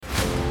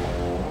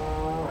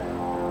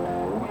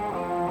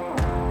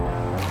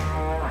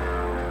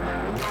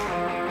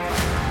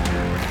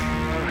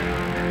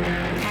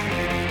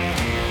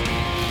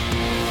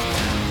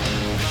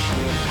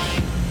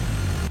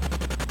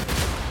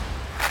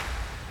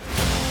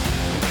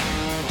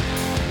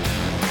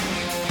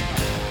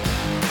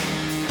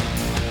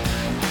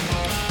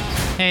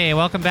Hey,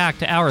 welcome back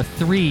to Hour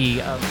 3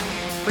 of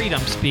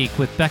Freedom Speak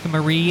with Becca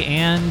Marie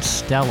and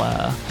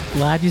Stella.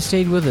 Glad you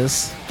stayed with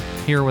us.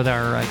 Here with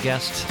our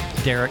guest,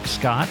 Derek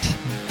Scott.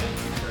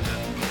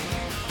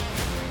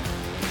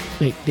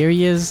 Wait, there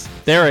he is.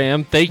 There I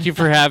am. Thank you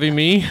for having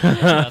me.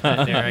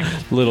 Derek.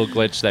 Little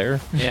glitch there.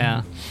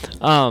 Yeah.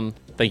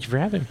 Thank you for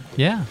having me.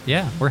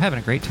 Yeah. We're having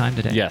a great time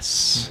today.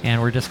 Yes.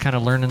 And we're just kind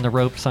of learning the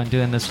ropes on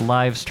doing this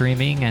live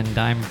streaming, and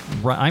I'm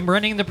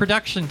running the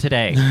production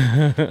today.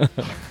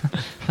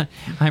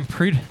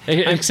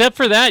 Except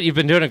for that, you've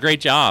been doing a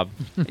great job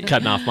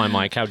cutting off my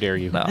mic. How dare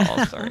you? No,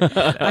 sorry.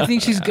 I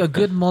think she's a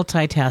good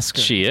multitasker.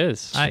 She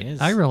is.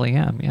 I really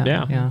am.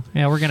 Yeah.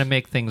 We're going to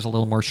make things a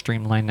little more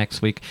streamlined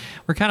next week.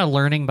 We're kind of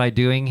learning by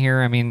doing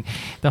here. I mean,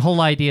 the whole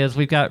idea is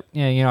we've got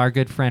our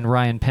good friend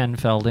Ryan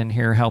Penfeld in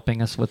here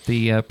helping us with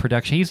the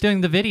production. He's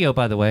doing the video,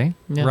 by the way.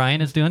 Yeah.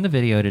 Ryan is doing the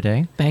video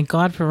today. Thank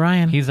God for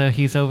Ryan. He's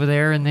over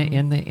there in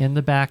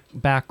the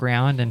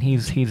background, and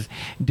he's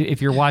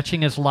if you're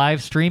watching us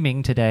live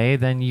streaming today,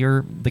 then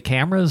you're the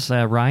cameras.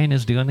 Ryan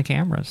is doing the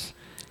cameras.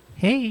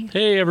 Hey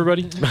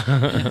everybody.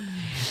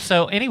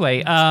 So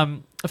anyway, I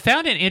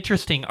found an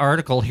interesting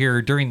article here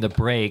during the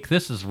break.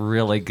 This is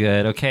really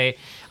good. Okay,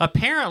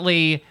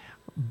 apparently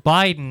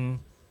Biden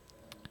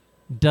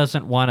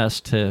doesn't want us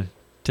to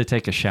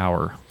take a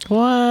shower.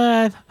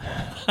 What?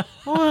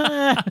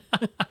 What?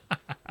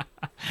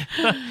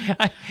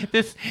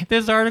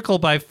 This article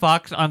by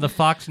Fox on the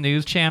Fox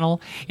News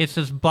channel, it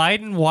says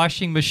Biden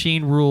washing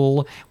machine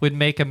rule would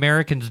make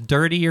Americans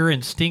dirtier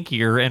and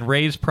stinkier and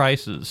raise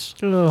prices.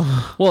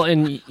 Ugh. Well,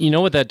 and you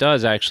know what that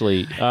does,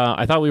 actually?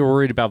 I thought we were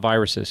worried about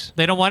viruses.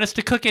 They don't want us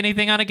to cook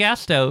anything on a gas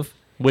stove.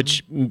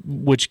 Which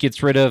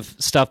gets rid of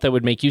stuff that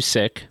would make you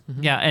sick.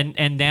 Mm-hmm. Yeah,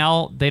 and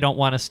now they don't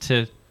want us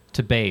to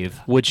bathe.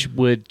 Which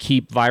would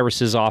keep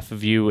viruses off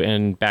of you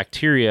and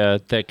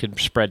bacteria that could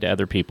spread to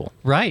other people.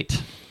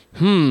 Right.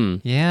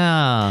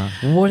 Yeah.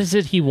 What is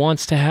it he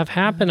wants to have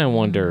happen, I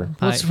wonder?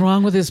 What's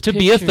wrong with his To picture?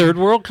 be a third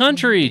world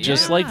country,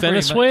 just like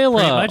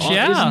Venezuela. Pretty much,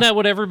 yeah. Isn't that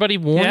what everybody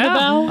warned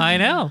about? I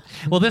know.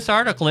 Well, this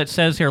article, it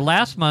says here,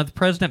 last month,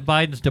 President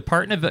Biden's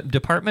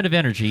Department of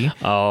Energy.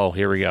 Oh,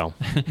 here we go.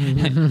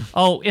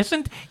 Oh,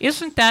 isn't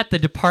that the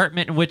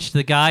department in which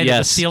the guy that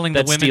was stealing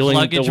the women's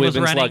luggage was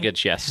running?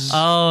 Luggage, yes.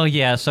 Oh,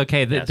 yes.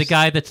 Okay. The Yes.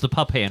 guy that's the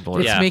pup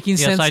handler. It's making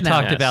sense I now.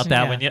 talked about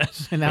that Yeah. one,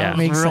 yes. And now Yeah. it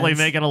makes really sense.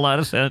 making a lot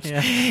of sense.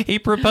 Yeah. He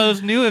proposed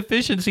new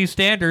efficiency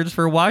standards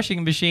for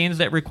washing machines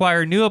that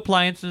require new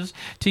appliances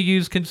to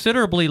use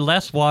considerably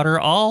less water,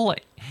 all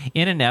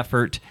in an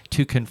effort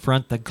to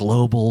confront the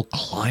global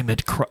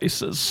climate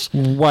crisis.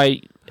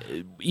 Why,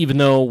 even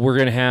though we're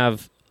going to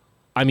have,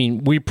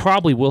 we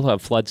probably will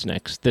have floods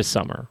this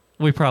summer.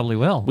 We probably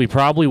will. We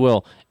probably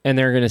will. And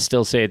they're going to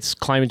still say it's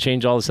climate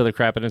change, all this other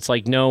crap. And it's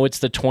like, no, it's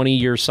the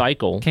 20-year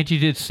cycle. Can't you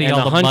just see And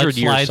all the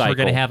 100-year mudslides we're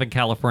going to cycle. have in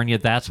California?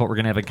 That's what we're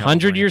going to have in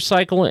California. 100-year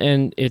cycle,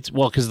 and it's,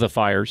 because of the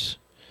fires.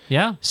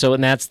 Yeah. So,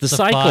 and that's the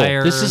cycle.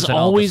 fires This is and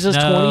all always the a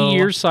snow.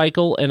 20-year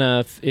cycle, and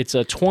it's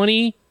a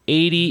 20,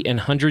 80, and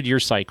 100-year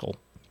cycle.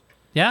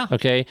 Yeah.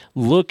 Okay?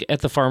 Look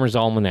at the Farmer's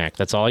Almanac.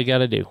 That's all you got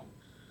to do.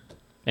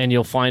 And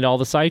you'll find all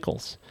the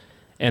cycles.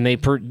 And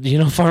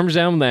Farmer's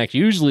Almanac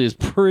usually is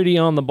pretty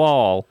on the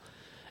ball.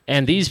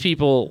 And these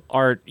people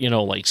are,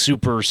 like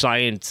super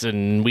science,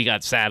 and we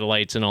got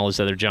satellites and all this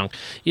other junk.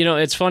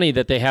 It's funny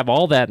that they have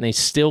all that and they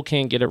still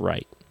can't get it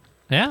right.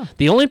 Yeah.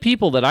 The only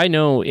people that I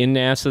know in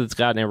NASA that's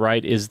gotten it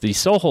right is the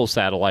Soho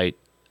satellite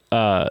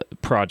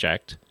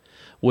project,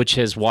 which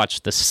has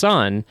watched the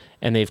sun,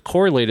 and they've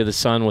correlated the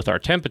sun with our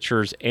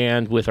temperatures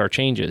and with our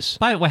changes.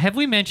 By the way, have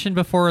we mentioned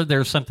before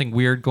there's something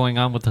weird going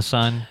on with the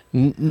sun?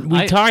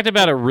 We talked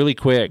about it really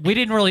quick. We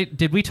didn't really.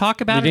 Did we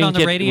talk about it on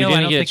the radio? We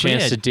I didn't don't get a think we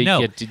chance did. to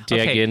No.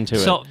 dig into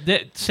So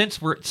it.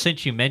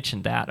 since you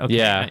mentioned that, okay.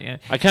 Yeah.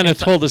 I kind of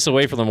pulled this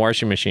away from the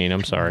washing machine.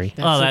 I'm sorry.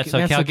 That's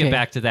okay. I'll get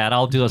back to that.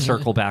 I'll do a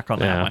circle back on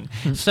that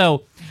one.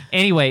 So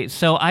anyway,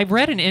 I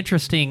read an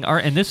interesting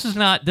art, and this is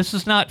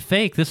not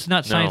fake. This is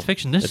not science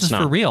fiction. This is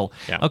for real.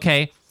 Yeah.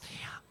 Okay.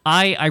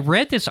 I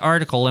read this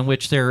article in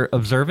which they're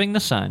observing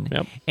the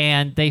sun,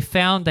 and they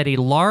found that a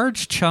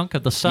large chunk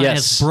of the sun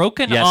has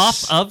broken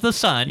off of the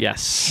sun,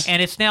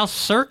 and it's now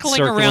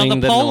circling around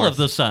the pole of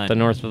the sun. The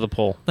north of the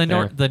pole. The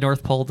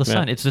North Pole of the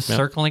sun. It's just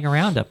circling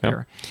around up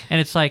there.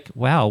 And it's like,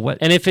 wow, what?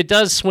 And if it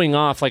does swing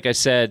off, like I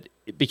said,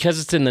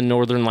 because it's in the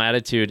northern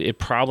latitude, it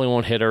probably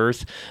won't hit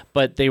Earth.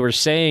 But they were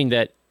saying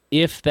that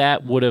if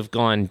that would have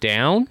gone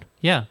down,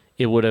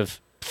 it would have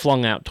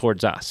flung out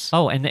towards us.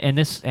 Oh,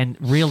 and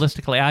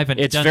realistically,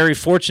 it's very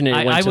fortunate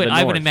it went to the north.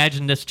 I would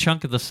imagine this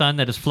chunk of the sun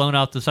that has flown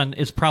off the sun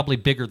is probably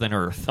bigger than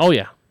Earth. Oh,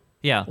 yeah.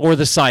 Yeah. Or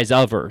the size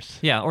of Earth.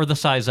 Yeah, or the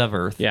size of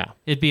Earth. Yeah.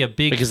 It'd be a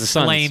big, because the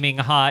sun's flaming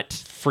hot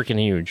freaking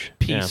huge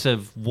piece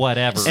of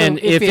whatever. So and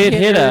if it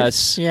hit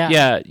us,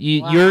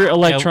 your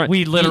electron...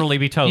 we'd literally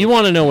be toast. You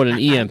want to know what an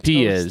EMP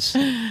is.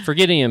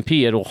 Forget EMP,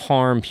 it'll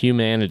harm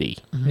humanity.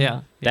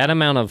 Yeah. That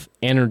amount of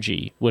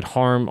energy would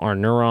harm our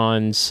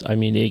neurons. I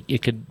mean,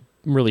 it could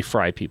really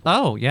fry people.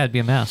 Oh, yeah, it'd be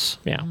a mess.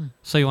 Yeah.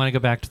 So you want to go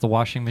back to the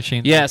washing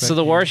machine? Yeah, real so quick?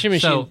 the washing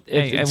machine. So,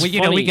 it's we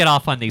funny. get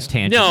off on these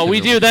tangents. No, we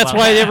every do. once That's in a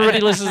while. why everybody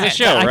listens to the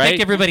show, I right?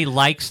 think everybody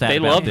likes that. They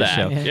about love this that.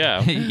 show.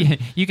 Yeah.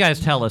 You guys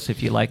tell us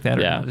if you like that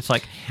or Yeah. not. It's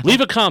like,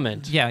 Leave a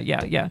comment. yeah.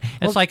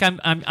 It's like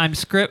I'm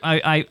script.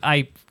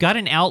 I got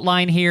an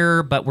outline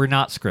here, but we're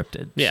not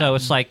scripted. Yeah. So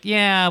it's like, we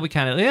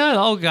kind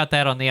of got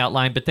that on the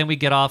outline, but then we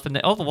get off and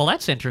well,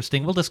 that's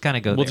interesting. We'll just kind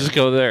of go. We'll there. just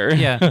go there.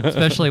 Yeah,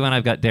 especially when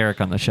I've got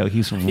Derek on the show.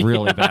 He's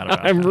really bad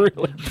about I'm that.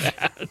 really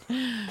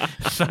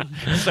bad.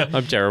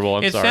 I'm terrible.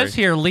 I'm It sorry. says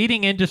here,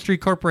 leading industry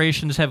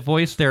corporations have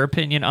voiced their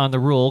opinion on the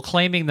rule,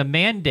 claiming the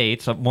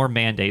mandates, more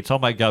mandates, oh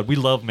my God, we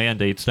love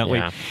mandates, don't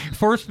Yeah. we?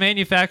 Force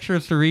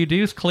manufacturers to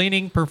reduce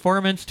cleaning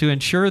performance to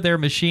ensure their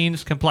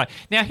machines comply.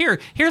 Now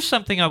here's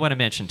something I want to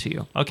mention to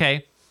you,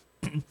 okay?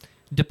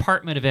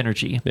 Department of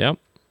Energy. Yep.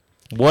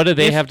 What do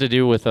they have to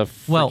do with a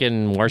Well,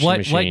 freaking washing what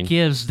machine?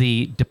 gives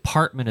the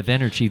Department of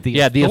Energy the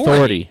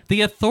authority.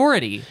 The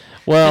authority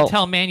Well, to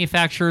tell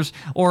manufacturers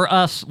or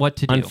us what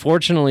to do.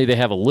 unfortunately, they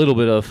have a little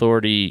bit of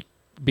authority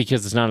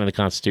because it's not in the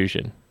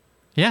Constitution.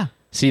 Yeah.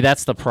 See,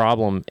 that's the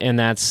problem, and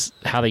that's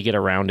how they get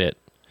around it.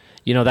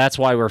 That's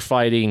why we're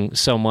fighting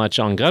so much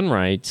on gun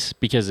rights,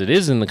 because it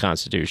is in the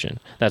Constitution.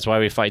 That's why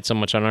we fight so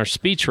much on our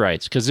speech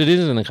rights, because it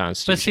is in the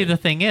Constitution. But see, the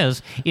thing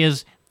is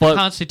the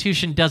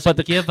Constitution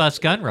doesn't give us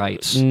gun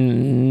rights.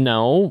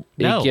 No,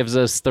 No. it gives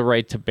us the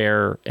right to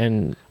bear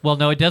and Well,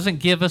 no, it doesn't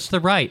give us the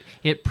right.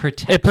 It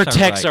protects. it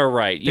protects our our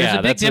right. There's Yeah,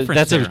 a big difference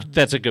that's there.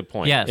 that's a good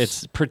point.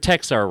 Yes. It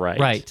protects our right.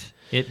 right.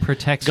 It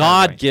protects. God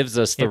our right. gives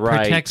us the it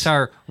right. protects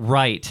our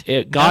right.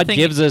 God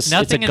gives us- it's a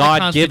Nothing in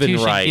God-given the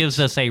Constitution right. gives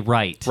us a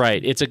right.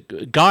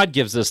 Right. God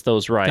gives us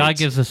those rights. God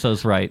gives us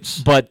those rights.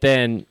 But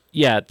then,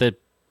 the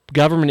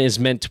government is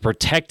meant to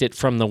protect it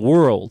from the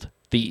world.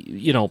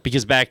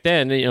 Because back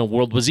then,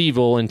 world was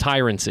evil and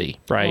tyranny,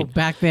 right? Oh,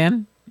 back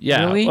then?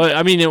 Yeah. Really? Well,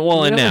 I mean, and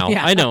Really? now.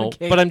 Yeah, I know.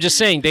 okay. But I'm just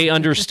saying they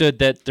understood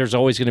that there's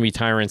always going to be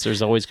tyrants,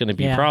 there's always going to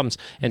be Yeah. problems.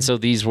 And so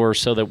these were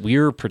so that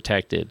we're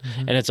protected.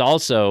 Mm-hmm. And it's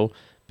also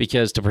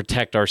because to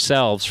protect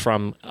ourselves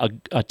from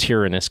a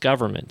tyrannous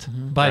government.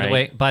 Mm-hmm.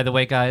 By the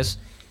way, guys,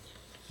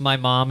 my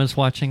mom is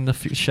watching the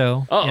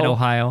show in Uh-oh.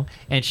 Ohio,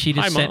 and she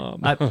just Hi, sent. Mom.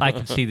 I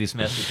can see these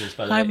messages.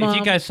 By the Hi, way, if you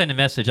Mom. guys send a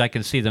message, I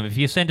can see them. If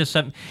you send us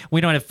something, we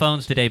don't have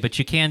phones today, but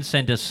you can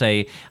send us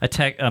a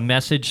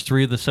message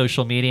through the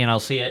social media, and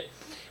I'll see it.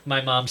 My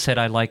mom said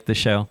I like the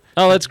show.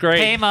 Oh, that's great.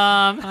 Hey,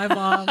 Mom. Hi,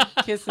 Mom.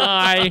 Kisses.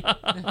 Hi.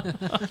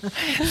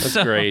 That's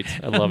great.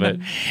 I love it.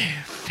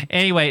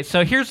 Anyway,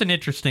 so here's an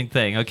interesting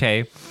thing,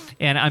 okay?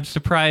 And I'm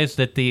surprised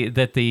that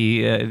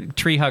the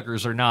tree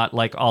huggers are not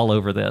like all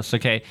over this,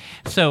 okay?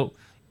 So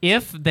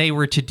if they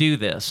were to do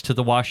this to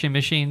the washing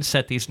machine,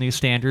 set these new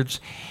standards,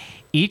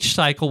 each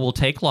cycle will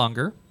take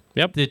longer.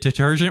 Yep. The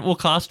detergent will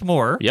cost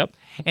more. Yep.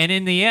 And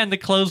in the end, the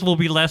clothes will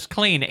be less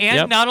clean. And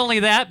Yep. not only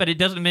that, but it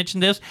doesn't mention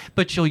this,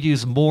 but you'll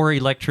use more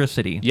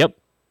electricity. Yep.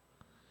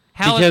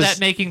 How is Because- that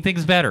making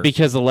things better?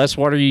 Because the less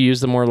water you use,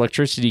 the more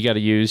electricity you got to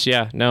use.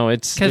 Yeah. No,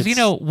 it's Because,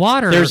 it's-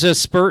 water... There's a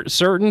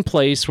certain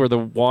place where the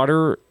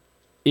water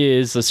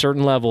is a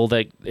certain level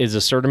that is a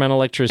certain amount of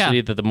electricity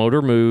Yeah. that the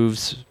motor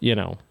moves,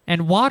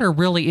 And water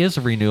really is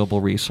a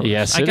renewable resource.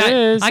 Yes, I it got,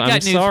 is. I got I'm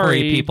news for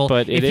sorry, you, people.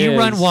 but if it you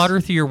run is.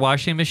 water through your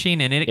washing machine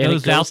and it And it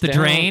goes out the down,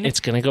 drain, it's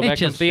gonna go it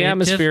back into the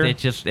atmosphere. It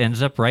just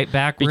ends up right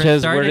back where it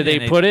Because started. where do they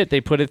and put it?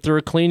 They put it through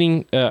a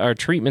cleaning or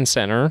treatment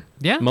center.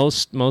 Yeah.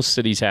 Most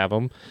cities have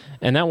them,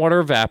 and that water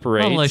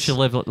evaporates. Well, unless you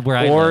live where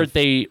I or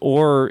live.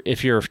 or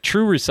if you're a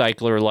true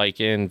recycler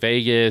like in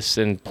Vegas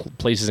and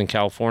places in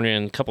California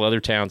and a couple other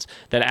towns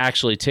that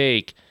actually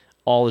take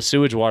all the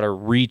sewage water,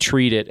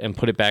 retreat it, and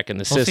put it back in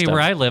the Well, system. see, where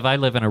I live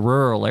in a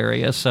rural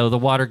area, so the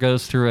water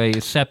goes through a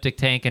septic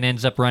tank and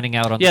ends up running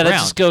out on Yeah, the that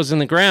ground. just goes in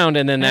the ground,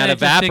 and then And that it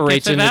just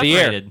evaporates gets into the air.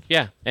 evaporated.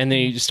 Yeah, and then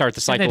you start the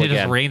and cycle then it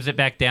again. just rains it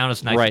back down.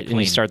 It's nice Right, and clean.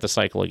 and you start the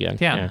cycle again.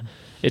 Yeah.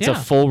 It's Yeah. a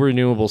full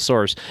renewable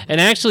source.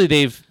 And actually,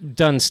 they've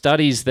done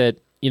studies that,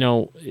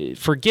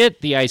 forget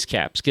the ice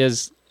caps,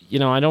 because,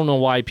 I don't know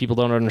why people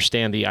don't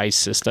understand the ice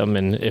system,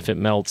 and if it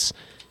melts,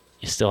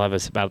 you still have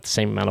about the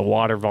same amount of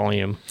water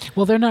volume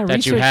Well, they're not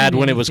that you researching had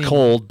when it was anything.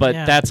 cold, but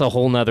Yeah. that's a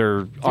whole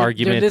nother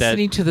argument They're that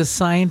listening to the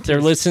scientists.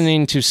 they're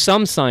listening to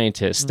some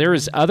scientists. There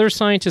is other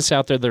scientists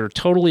out there that are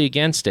totally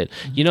against it.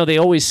 They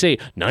always say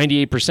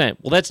 98%.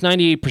 Well, that's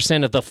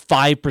 98% of the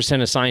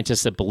 5% of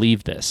scientists that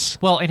believe this.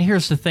 Well, and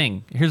here's the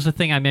thing. Here's the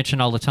thing I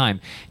mention all the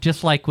time.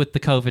 Just like with the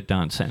COVID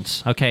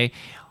nonsense, okay?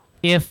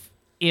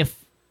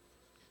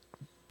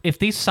 If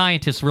these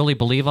scientists really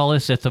believe all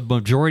this, it's a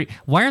majority.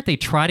 Why aren't they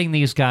trotting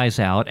these guys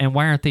out, and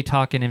why aren't they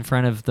talking in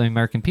front of the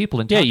American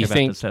people and talking you about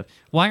think- this stuff?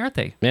 Why aren't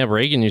they? Yeah,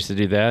 Reagan used to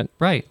do that.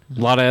 Right. A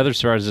lot of other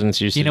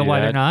presidents used You to know do why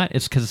that. they're not?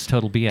 It's because it's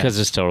total BS. Because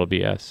it's total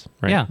BS.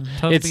 Right? Yeah,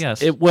 total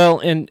BS. Well,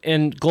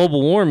 and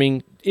global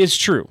warming is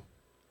true.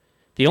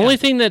 The only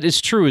thing that is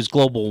true is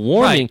global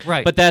warming,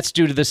 Right. but that's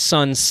due to the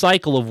sun's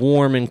cycle of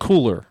warm and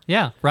cooler.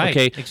 Yeah, right.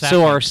 Okay, Exactly.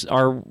 so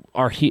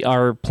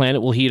our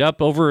planet will heat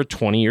up over a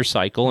 20-year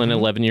cycle and an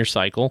 11-year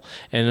cycle,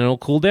 and it'll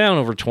cool down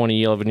over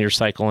 20, 11-year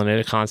cycle, and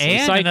it constantly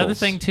and cycles. another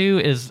thing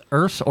too is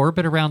Earth's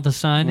orbit around the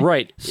sun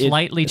right,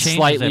 slightly it changes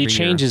slightly every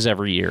changes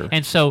every year.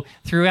 And so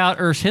throughout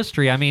Earth's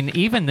history, I mean,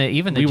 even the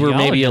We were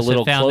maybe a geologists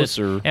little have found this-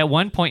 closer. at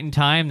one point in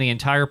time, the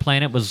entire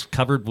planet was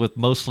covered with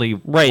mostly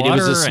Right, it was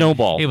water, a and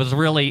snowball. It was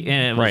really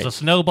it was Right. a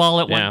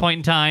snowball at Yeah. one point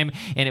in time,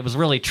 and it was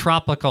really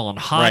tropical and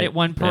hot Right. at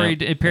one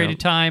Yeah. period of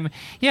time.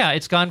 Yeah,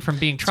 it's gone from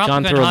being tropical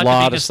Gone and through hot a to lot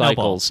being a of snowball.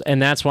 cycles,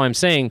 and that's why I'm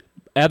saying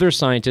other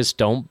scientists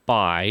don't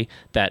buy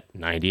that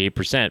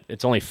 98%.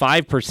 It's only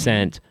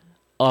 5%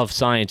 of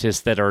scientists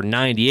that are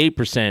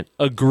 98%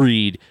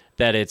 agreed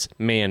that it's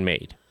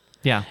man-made.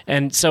 Yeah.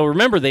 And so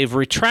remember, they've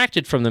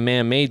retracted from the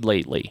man-made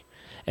lately,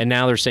 and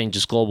now they're saying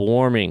just global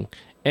warming.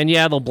 And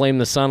yeah, they'll blame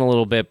the sun a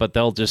little bit, but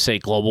they'll just say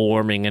global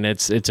warming and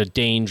it's a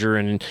danger,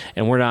 and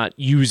we're not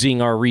using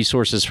our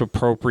resources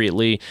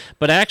appropriately.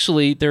 But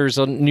actually, there's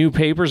new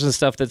papers and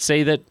stuff that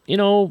say that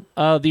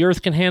the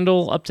Earth can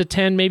handle up to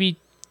 10, maybe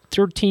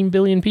 13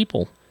 billion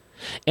people.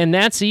 And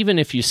that's even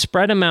if you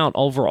spread them out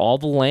over all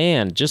the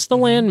land, just the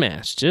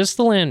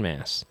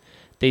landmass.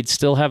 They'd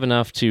still have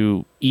enough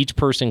to, each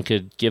person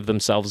could give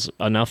themselves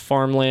enough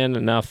farmland,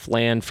 enough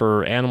land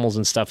for animals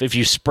and stuff if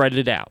you spread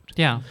it out.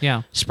 Yeah.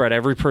 Yeah. Spread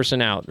every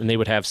person out and they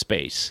would have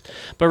space.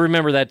 But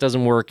remember, that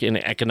doesn't work in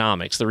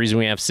economics. The reason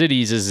we have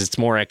cities is it's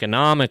more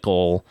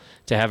economical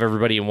to have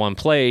everybody in one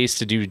place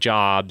to do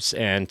jobs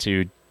and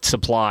to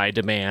supply,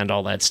 demand,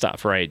 all that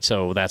stuff, right?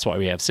 So that's why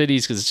we have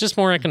cities, because it's just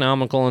more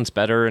economical and it's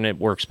better and it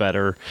works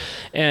better.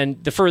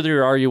 And the further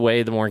you are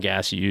away, the more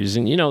gas you use,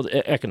 and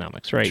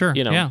economics, right? Sure.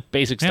 Yeah.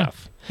 Basic Yeah.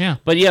 stuff. Yeah.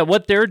 But yeah,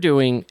 what they're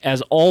doing,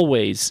 as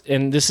always,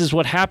 and this is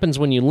what happens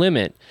when you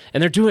limit,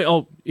 and they're doing,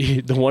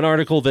 the one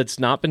article that's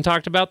not been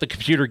talked about, the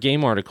computer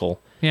game article,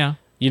 Yeah.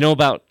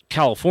 about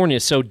California.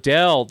 So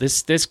Dell,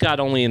 this got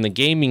only in the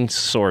gaming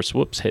source.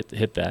 Whoops,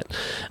 hit that.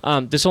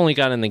 This only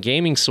got in the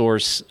gaming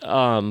source,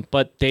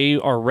 but they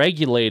are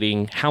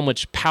regulating how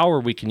much power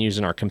we can use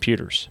in our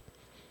computers.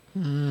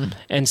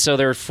 And so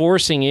they're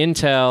forcing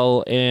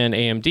Intel and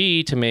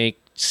AMD to make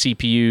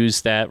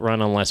CPUs that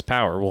run on less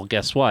power. Well,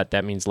 guess what?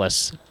 That means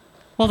less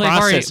Well,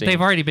 processing.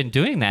 they've already been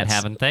doing that,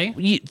 haven't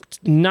they?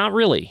 Not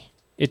really.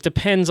 It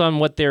depends on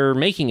what they're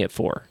making it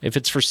for. If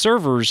it's for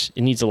servers,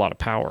 it needs a lot of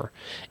power.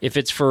 If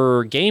it's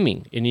for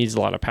gaming, it needs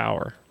a lot of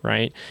power,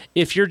 right?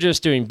 If you're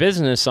just doing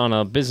business on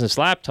a business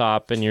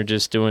laptop and you're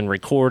just doing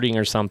recording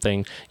or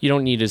something, you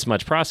don't need as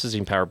much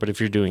processing power. But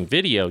if you're doing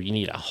video, you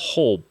need a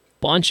whole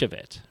bunch of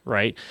it,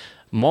 right?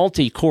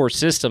 Multi-core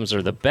systems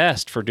are the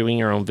best for doing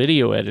your own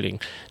video editing.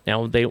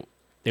 Now, they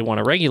want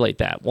to regulate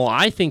that. Well,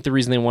 I think the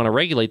reason they want to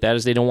regulate that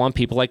is they don't want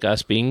people like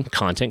us being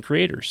content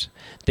creators.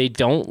 They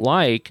don't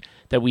like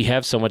that we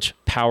have so much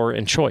power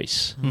and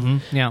choice,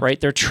 Yeah. right?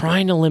 They're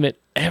trying to limit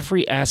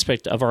every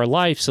aspect of our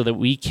life so that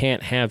we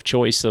can't have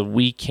choice, so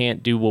we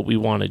can't do what we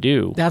want to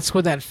do. That's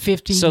what that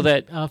 15, So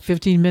that-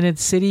 15-minute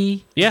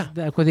city. Yeah.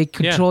 That where they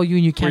control you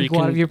and you Where can't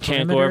go out of your perimeter.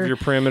 can't go over your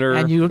perimeter.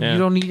 And you Yeah.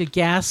 don't need a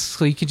gas,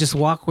 so you can just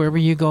walk wherever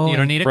you go. You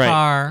don't need a Right.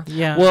 car.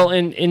 Yeah. Well,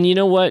 and you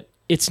know what?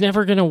 It's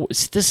never going to...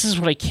 This is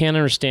what I can't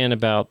understand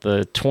about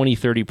the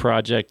 2030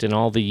 project and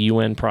all the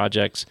UN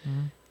projects.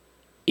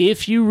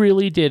 If you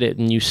really did it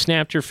and you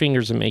snapped your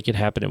fingers and make it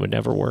happen, it would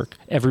never work.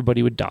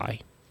 Everybody would die.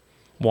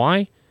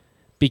 Why?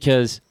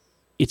 Because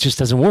it just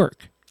doesn't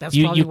work. That's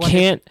you probably why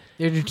can't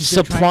they're trying to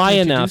supply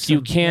enough. introduce You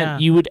them.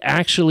 can't. Yeah. You would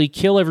actually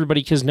kill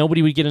everybody because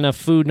nobody would get enough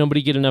food,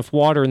 nobody get enough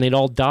water, and they'd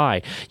all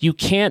die. You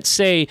can't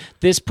say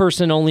this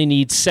person only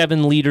needs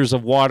 7 liters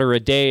of water a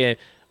day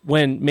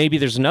when maybe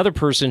there's another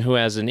person who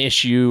has an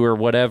issue or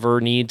whatever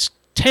needs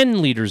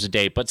 10 liters a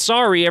day. But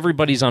sorry,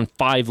 everybody's on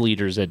 5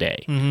 liters a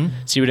day.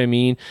 See what I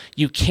mean?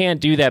 You can't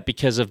do that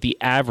because of the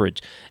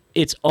average.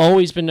 It's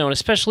always been known,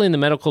 especially in the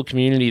medical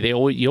community,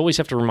 you always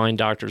have to remind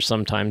doctors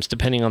sometimes,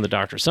 depending on the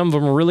doctor. Some of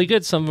them are really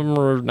good, some of them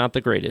are not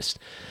the greatest.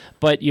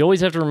 But you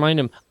always have to remind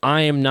them,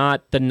 I am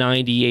not the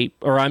 98,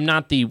 or I'm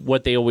not the,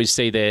 what they always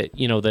say, that,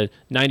 the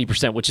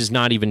 90%, which is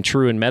not even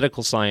true in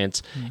medical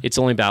science. It's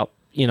only about,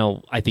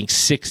 I think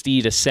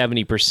 60 to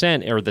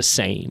 70% are the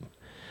same.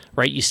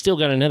 Right? You still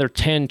got another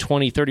 10,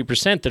 20,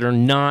 30% that are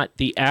not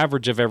the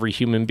average of every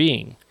human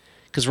being,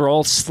 because we're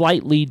all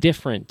slightly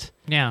different.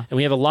 Yeah. And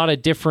we have a lot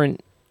of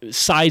different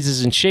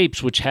sizes and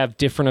shapes, which have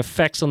different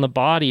effects on the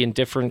body and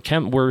different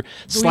we're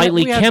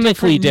slightly we have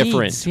chemically different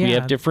different. needs, We yeah.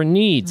 have different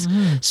needs.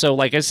 So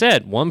like I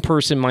said, one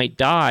person might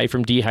die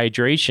from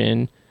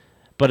dehydration,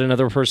 but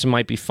another person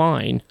might be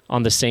fine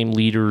on the same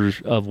liter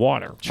of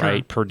water, Sure.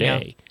 right, per Yeah.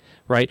 day.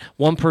 Right?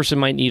 One person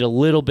might need a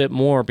little bit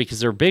more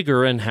because they're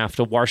bigger and have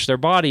to wash their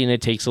body and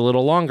it takes a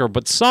little longer.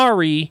 But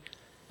sorry,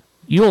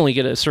 you only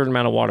get a certain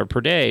amount of water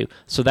per day.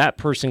 So that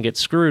person gets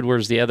screwed,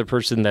 whereas the other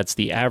person that's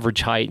the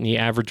average height and the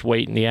average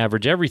weight and the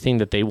average everything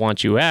that they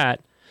want you at,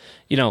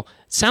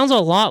 sounds a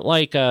lot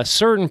like a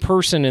certain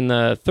person in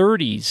the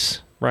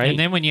 30s right? And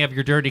then when you have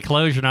your dirty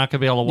clothes, you're not going to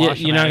be able to wash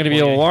them. You're not going to be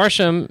able to wash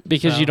them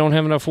because you don't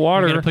have enough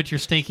water. You're going to put your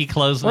stinky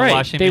clothes in the Right.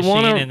 washing They machine,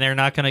 wanna- and they're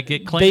not going to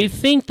get clean. They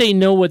think they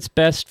know what's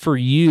best for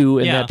you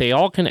and Yeah. that they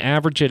all can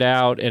average it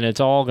out and it's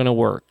all going to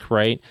work,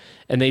 right?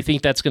 And they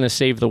think that's going to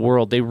save the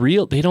world.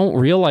 They don't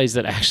realize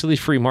that actually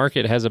free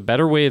market has a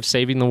better way of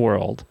saving the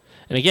world.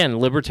 And again,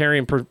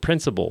 libertarian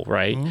principle,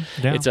 right?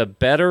 Yeah. It's a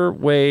better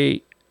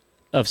way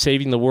of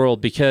saving the world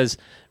because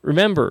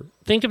remember,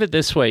 think of it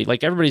this way.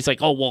 Like everybody's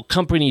like, oh, well,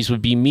 companies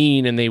would be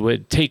mean and they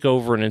would take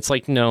over. And it's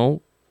like,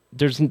 no,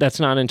 that's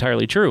not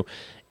entirely true.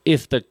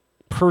 If the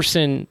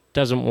person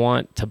doesn't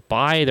want to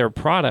buy their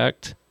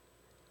product,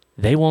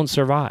 they won't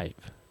survive,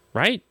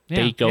 right?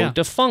 They go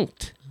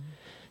defunct.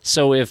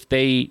 So if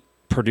they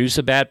produce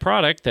a bad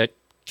product that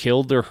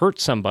killed or hurt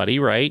somebody,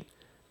 right,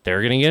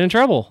 they're going to get in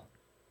trouble.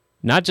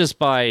 Not just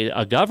by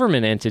a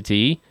government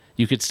entity.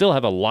 You could still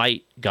have a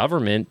light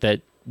government that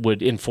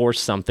would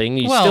enforce something.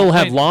 You still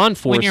have law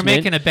enforcement. When you're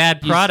making a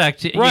bad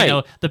product, right. you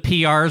know, the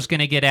PR is going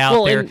to get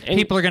out there. And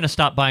people are going to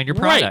stop buying your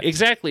product. Right,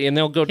 exactly, and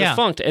they'll go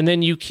defunct. And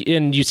then you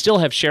still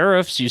have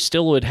sheriffs. You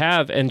still would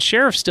have, and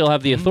sheriffs still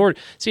have the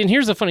authority. See, and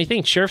here's the funny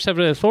thing: sheriffs have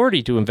the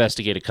authority to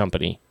investigate a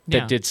company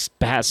that did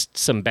pass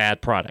some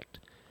bad product.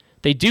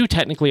 They do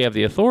technically have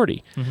the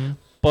authority,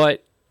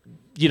 but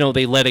you know,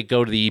 they let it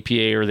go to the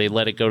EPA or they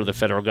let it go to the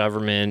federal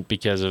government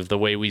because of the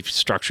way we've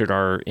structured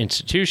our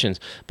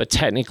institutions. But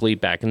technically,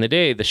 back in the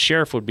day, the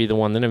sheriff would be the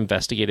one that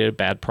investigated a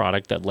bad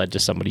product that led to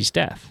somebody's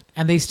death.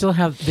 And they're still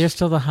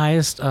the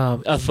highest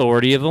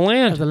authority of the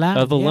land,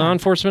 of the law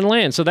enforcement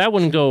land. So that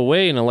wouldn't go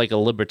away in a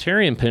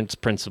libertarian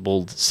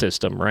principled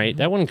system, right?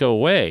 That wouldn't go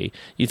away.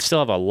 You'd still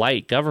have a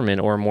light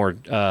government or more,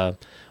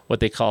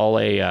 what they call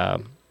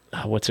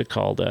what's it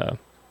called?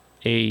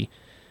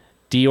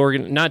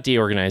 Not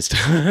deorganized.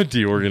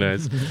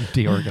 Deorganized.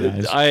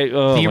 Deorganized.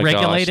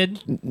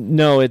 Deregulated?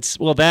 No, it's,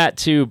 that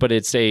too, but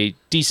it's a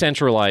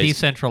decentralized.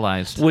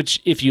 Decentralized.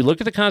 Which, if you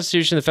look at the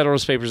Constitution, the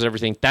Federalist Papers,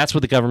 everything, that's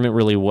what the government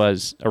really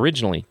was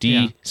originally.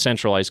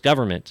 Decentralized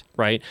government,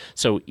 right?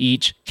 So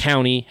each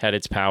county had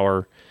its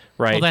power,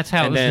 right? Well, that's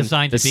how it was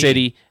designed to be. The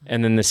city,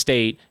 and then the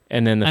state,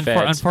 and then the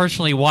feds.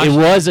 Unfortunately, it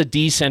Washington... was a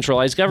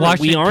decentralized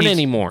government. We aren't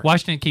anymore.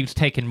 Washington keeps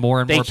taking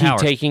more and more power.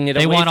 They keep taking it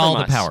away from us. They want all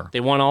the power.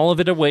 They want all of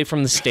it away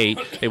from the state.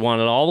 They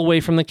want it all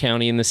away from the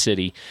county and the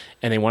city.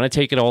 And they want to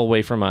take it all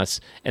away from us.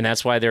 And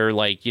that's why they're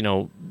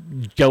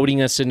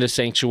goading us into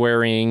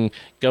sanctuarying,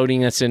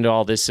 goading us into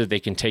all this so they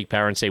can take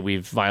power and say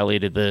we've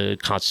violated the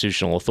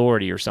constitutional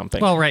authority or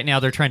something. Well, right now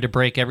they're trying to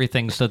break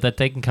everything so that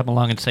they can come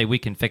along and say we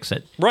can fix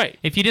it. Right.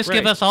 If you just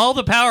give us all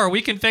the power,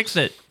 we can fix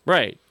it.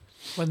 Right.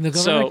 When the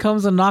government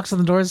comes and knocks on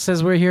the door and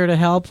says we're here to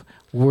help,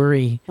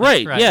 worry.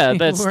 Right. Right. Yeah,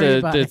 that's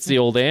That's the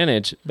old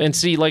adage. And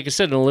see, like I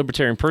said, in a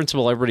libertarian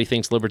principle, everybody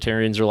thinks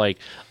libertarians are like,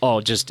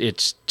 oh,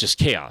 it's just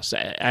chaos,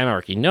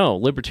 anarchy. No,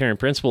 libertarian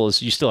principle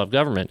is you still have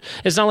government.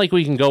 It's not like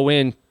we can go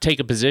in,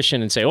 take a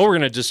position, and say, oh, we're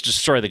going to just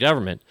destroy the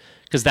government,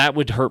 because that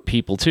would hurt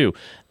people too.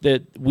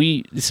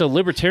 So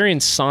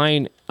libertarians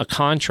sign a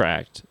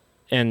contract.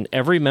 And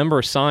every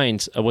member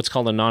signs what's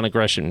called a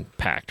non-aggression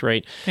pact,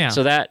 right? Yeah.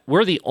 So that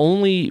we're the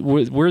only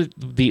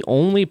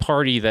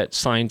party that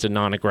signs a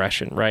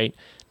non-aggression, right?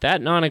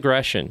 That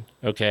non-aggression,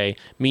 okay,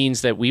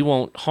 means that we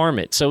won't harm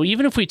it. So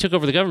even if we took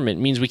over the government,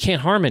 it means we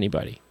can't harm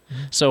anybody.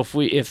 So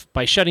if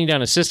by shutting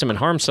down a system and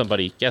harm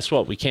somebody, guess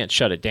what? We can't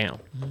shut it down.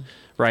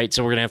 Right,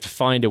 so we're gonna have to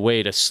find a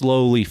way to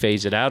slowly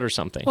phase it out or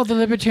something. Well, the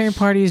Libertarian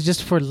Party is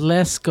just for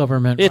less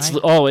government. It's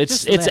right?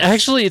 It's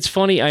actually it's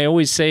funny. I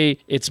always say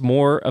it's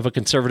more of a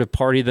conservative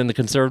party than the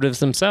conservatives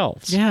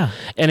themselves. Yeah,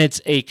 and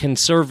it's a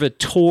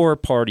conservator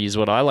party is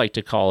what I like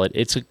to call it.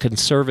 It's a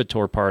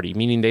conservator party,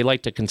 meaning they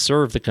like to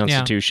conserve the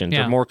Constitution.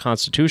 They're more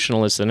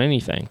constitutionalists than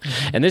anything.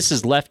 And this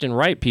is left and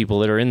right people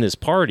that are in this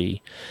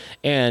party,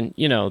 and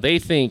they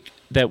think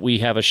that we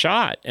have a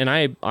shot. And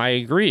I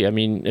agree. I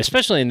mean,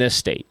 especially in this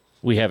state.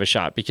 We have a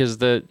shot because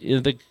the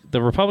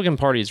Republican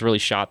Party has really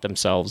shot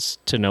themselves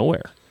to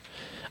nowhere.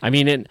 I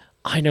mean,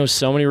 I know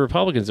so many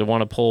Republicans that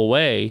want to pull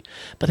away,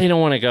 but they don't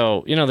want to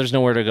go, there's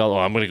nowhere to go, oh,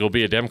 I'm going to go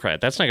be a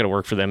Democrat. That's not going to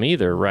work for them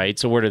either, right?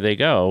 So where do they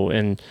go?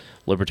 And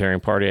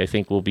Libertarian Party, I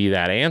think, will be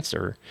that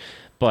answer.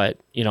 But,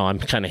 I'm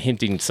kind of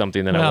hinting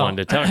something that I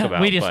wanted to talk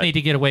about. We just need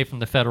to get away from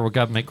the federal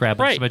government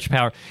grabbing so much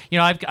power.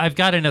 I've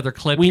got another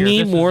clip here. We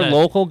need more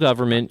local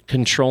government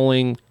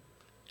controlling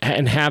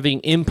and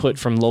having input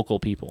from local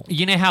people.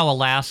 You know how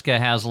Alaska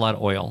has a lot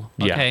of oil,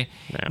 okay?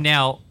 Yeah.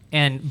 Now,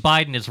 and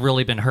Biden has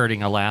really been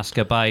hurting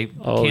Alaska by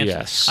cancer.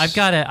 Yes. I've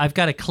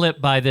got a clip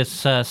by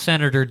this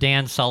Senator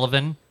Dan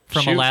Sullivan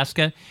from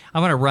Alaska.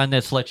 I'm going to run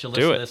this, let you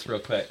listen to this real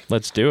quick.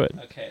 Let's do it.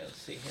 Okay,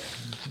 let's see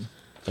here.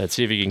 Let's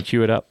see if you can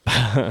cue it up.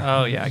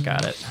 Oh, yeah, I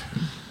got it.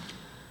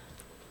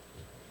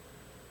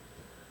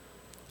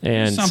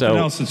 And something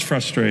else that's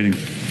frustrating.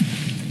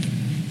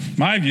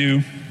 My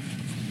view,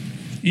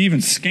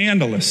 even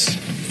scandalous.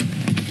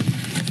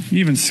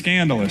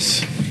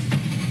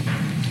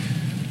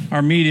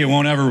 Our media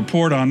won't ever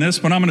report on this,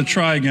 but I'm going to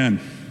try again.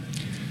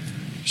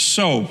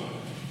 So,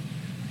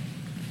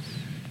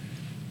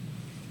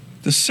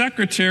 The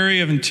Secretary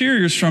of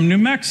Interior's from New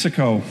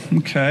Mexico.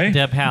 Okay.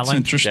 Deb That's Haaland.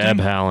 interesting. Deb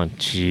Haaland.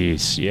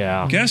 Jeez,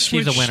 yeah. Guess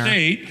She's which a winner.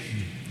 state?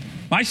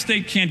 My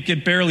state can't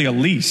get barely a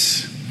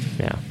lease.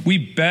 Yeah. We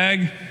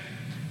beg.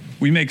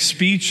 We make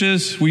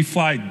speeches. We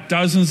fly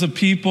dozens of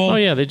people Oh,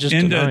 yeah, they just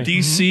into deny.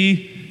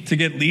 D.C. to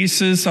get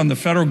leases on the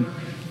federal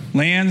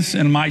lands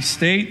in my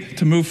state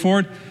to move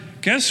forward.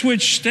 Guess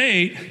which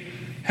state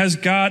has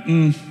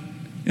gotten,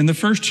 in the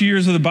first 2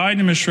 years of the Biden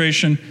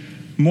administration,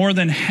 more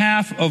than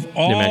half of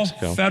all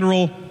Mexico.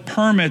 federal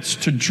permits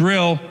to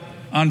drill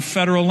on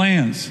federal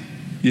lands?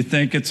 You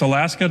think it's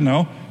Alaska?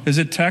 No. Is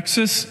it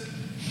Texas?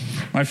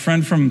 My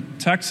friend from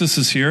Texas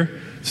is here.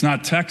 It's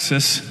not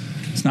Texas.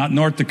 It's not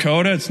North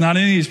Dakota. It's not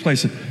any of these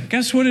places.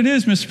 Guess what it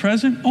is, Mr.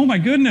 President? Oh, my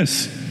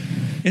goodness.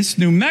 It's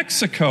New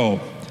Mexico.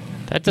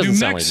 That doesn't New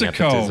sound Mexico.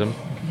 like nepotism.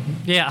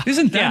 Yeah.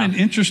 Isn't that yeah. an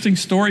interesting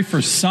story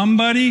for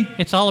somebody?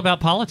 It's all about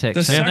politics. The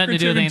It has nothing to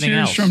do Secretary with of anything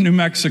Interior is else. from New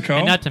Mexico.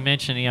 And not to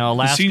mention, the senior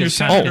Alaska's kind of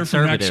senator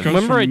from conservative. Mexico.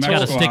 Remember I You got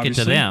to told- stick it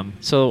to obviously. them.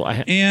 So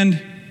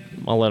And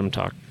I'll let him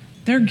talk.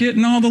 they're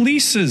getting all the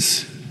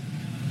leases.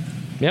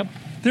 Yep.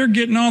 They're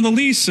getting all the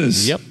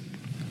leases. Yep.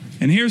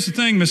 And here's the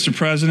thing, Mr.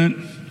 President.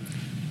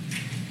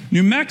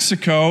 New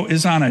Mexico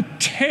is on a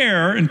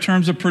tear in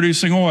terms of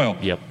producing oil.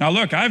 Yep. Now,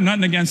 look, I have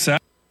nothing against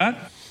that.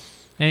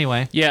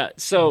 Anyway. Yeah,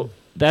 so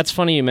that's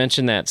funny you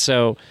mentioned that.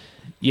 So,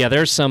 yeah,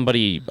 there's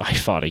somebody I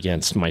fought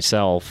against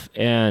myself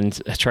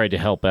and I tried to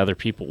help other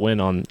people win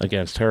on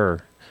against her.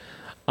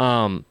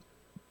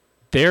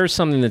 There's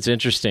something that's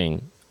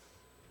interesting.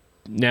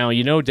 Now,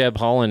 you know Deb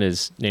Haaland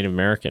is Native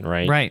American,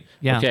 right? Right,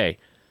 yeah. Okay.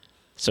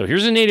 So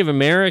here's a Native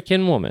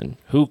American woman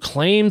who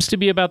claims to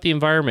be about the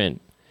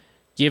environment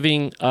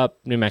giving up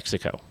New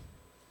Mexico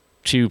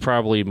to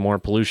probably more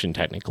pollution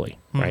technically,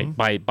 right?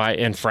 By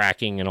and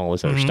fracking and all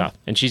this other stuff.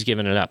 And she's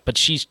giving it up. But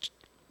she's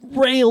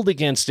railed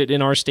against it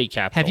in our state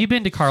capital. Have you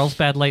been to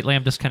Carlsbad lately?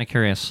 I'm just kind of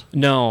curious.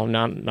 No,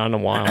 not in a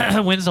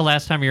while. When's the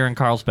last time you were in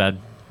Carlsbad?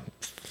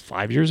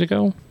 5 years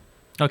ago?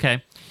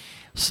 Okay.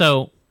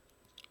 So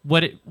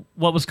what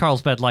was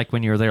Carlsbad like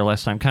when you were there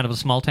last time? Kind of a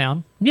small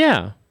town?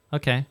 Yeah.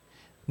 Okay.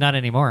 Not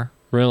anymore.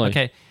 Really?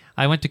 Okay.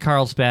 I went to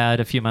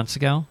Carlsbad a few months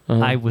ago.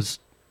 I was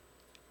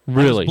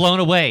Really? blown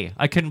away.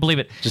 I couldn't believe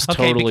it. Just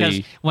okay, totally-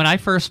 because when I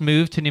first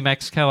moved to New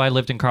Mexico, I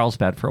lived in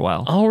Carlsbad for a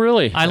while. Oh,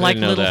 really? I like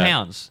didn't know little that.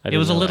 towns. I It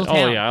was a didn't know little that.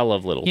 town. Oh, yeah, I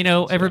love little You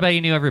know, towns, yeah.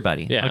 everybody knew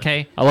everybody. Yeah.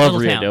 Okay. I love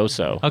Little town.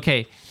 Ruidoso.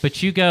 Okay,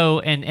 but you go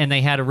and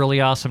they had a really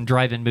awesome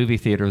drive-in movie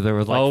theater. There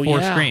was like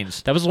 4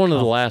 screens. That was one of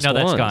the last No,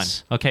 ones.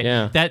 that's gone. Okay.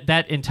 Yeah.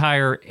 That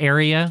entire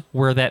area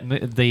where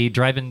the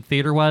drive-in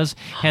theater was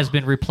has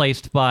been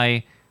replaced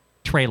by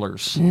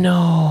trailers.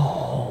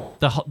 No.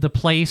 The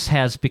place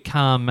has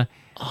become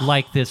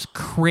like this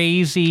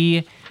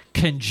crazy,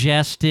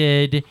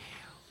 congested,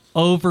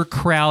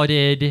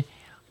 overcrowded,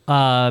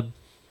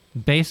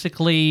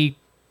 basically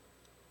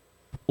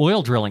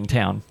oil drilling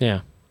town.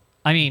 Yeah.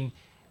 I mean,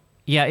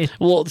 yeah.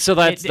 Well, so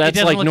that's it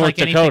doesn't like look North like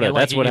anything Dakota.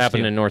 like That's it what used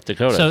happened to. in North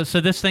Dakota.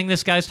 So this thing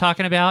this guy's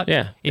talking about,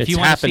 Yeah, if it's you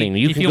wanna happening. See,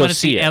 You if can you go want to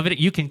see it.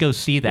 evidence, you can go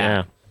see that.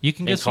 Yeah. You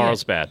can go in see it.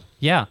 Carlsbad.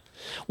 Yeah.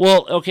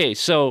 Well, okay,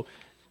 so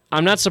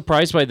I'm not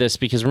surprised by this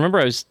because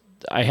remember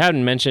I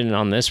hadn't mentioned it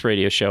on this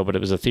radio show, but it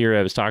was a theory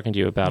I was talking to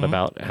you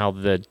about how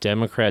the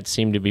Democrats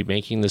seem to be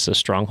making this a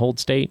stronghold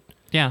state.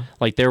 Yeah.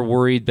 Like they're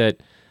worried that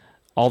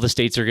all the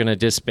states are going to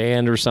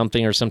disband or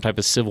something, or some type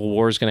of civil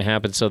war is going to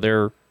happen, so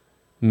they're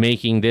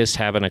making this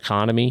have an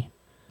economy,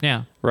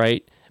 Yeah.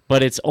 right?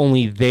 But it's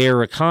only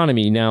their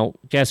economy. Now,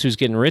 guess who's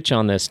getting rich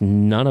on this?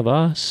 None of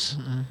us.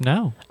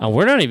 No.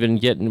 We're not even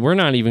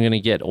going to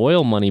get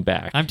oil money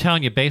back. I'm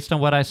telling you, based on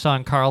what I saw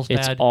in Carlsbad,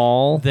 It's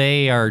all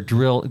they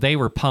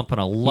were pumping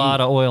a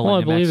lot of oil Oh, I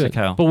in New believe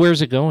Mexico. it. But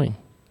where's it going?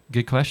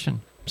 Good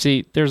question.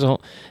 See, there's a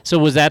whole. So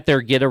was that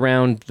their get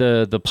around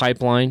the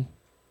pipeline?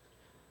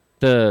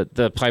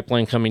 The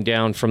pipeline coming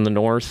down from the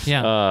north.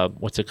 Yeah.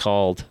 What's it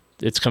called?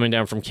 It's coming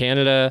down from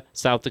Canada,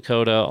 South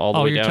Dakota, all the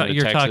way down to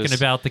you're Texas. talking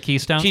about the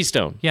Keystone?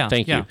 Keystone. Yeah,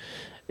 Thank yeah. you.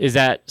 Is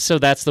that so?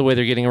 That's the way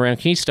they're getting around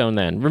Keystone.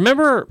 Then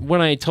remember when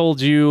I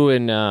told you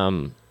and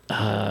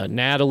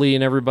Natalie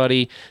and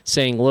everybody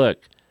saying,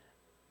 "Look,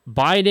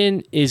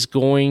 Biden is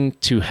going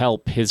to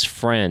help his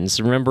friends."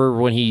 Remember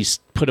when he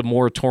put a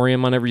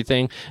moratorium on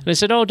everything? And I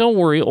said, "Oh, don't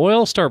worry, oil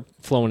will start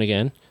flowing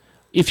again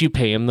if you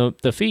pay him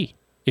the fee.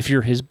 If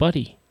you're his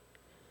buddy."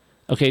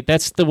 Okay,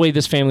 that's the way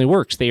this family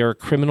works. They are a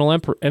criminal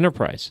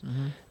enterprise.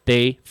 Mm-hmm.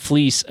 They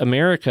fleece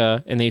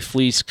America and they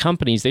fleece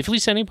companies. They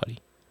fleece anybody.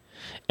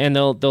 And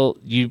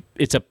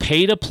it's a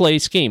pay-to-play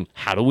scheme.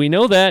 How do we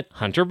know that?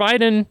 Hunter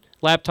Biden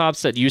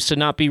laptops that used to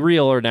not be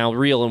real are now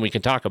real, and we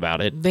can talk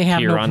about it They have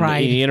here no on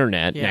pride. the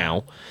internet Yeah.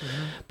 now.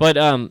 But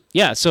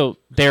so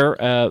they're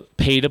a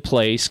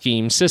pay-to-play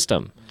scheme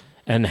system.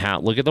 And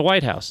look at the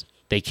White House.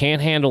 They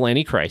can't handle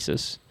any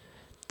crisis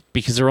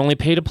because they're only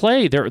pay to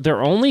play.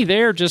 They're only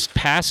there just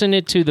passing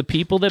it to the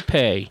people that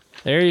pay.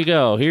 There you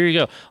go. Here you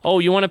go. Oh,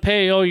 you want to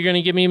pay? Oh, you're going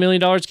to give me $1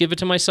 million? Give it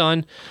to my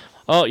son.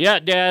 Oh, yeah,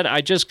 Dad, I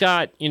just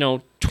got,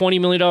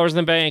 $20 million in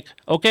the bank.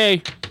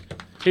 Okay,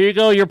 here you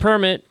go, your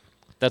permit.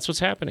 That's what's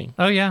happening.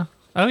 Oh, yeah.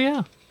 Oh,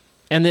 yeah.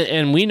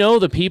 And we know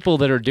the people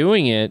that are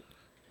doing it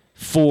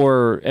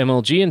for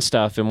MLG and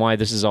stuff, and why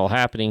this is all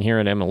happening here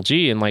at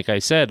MLG. And like I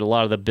said, a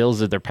lot of the bills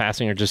that they're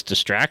passing are just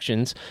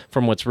distractions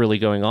from what's really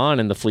going on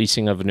in the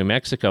fleecing of New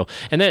Mexico.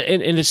 And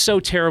it's so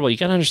terrible. You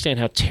got to understand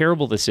how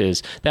terrible this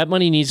is. That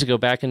money needs to go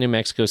back in New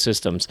Mexico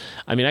systems.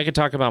 I mean, I could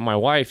talk about my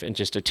wife and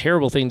just a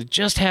terrible thing that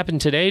just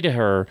happened today to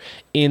her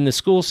in the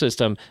school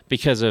system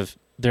because of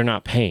they're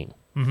not paying.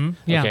 Mm-hmm.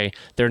 Yeah. Okay,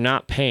 they're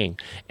not paying,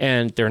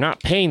 and they're not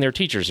paying their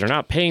teachers. They're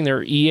not paying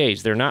their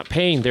EAs. They're not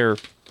paying they're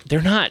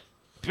not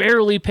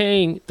barely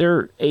paying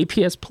their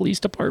APS police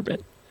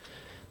department.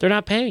 They're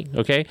not paying,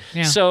 okay?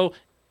 Yeah. So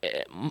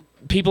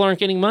people aren't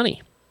getting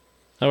money,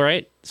 all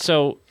right?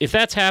 So if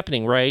that's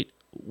happening, right,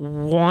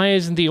 why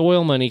isn't the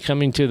oil money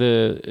coming to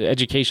the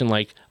education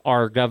like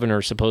our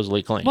governor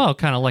supposedly claimed? Well,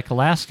 kind of like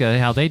Alaska,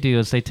 how they do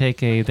is they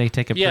take a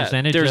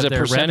percentage there's of a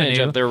percentage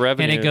of their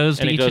revenue, and it goes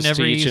to each and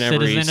every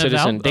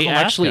citizen. Of They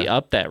Alaska. actually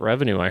upped that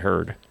revenue, I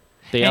heard.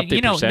 They upped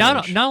the not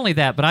percentage. only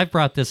that, but I've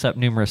brought this up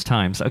numerous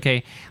times,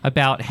 okay,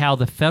 about how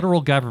the federal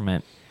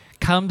government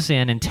comes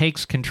in and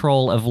takes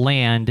control of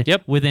land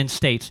within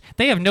states.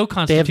 They have no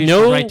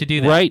constitutional right to do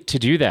that. Right to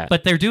do that.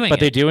 But they're doing it.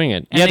 They're doing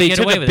it. And Yeah, they they get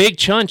took away a with big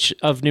chunk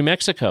of New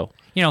Mexico.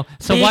 So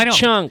big why don't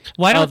chunk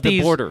of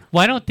the border.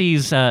 Why don't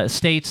these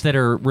states that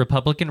are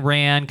Republican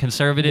ran,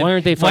 conservative? Why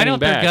aren't they Why fighting don't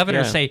their back?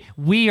 governors Yeah. say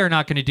we are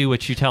not going to do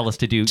what you tell us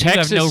to do?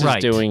 Texas you have no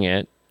right. is doing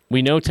it.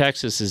 We know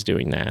Texas is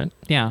doing that.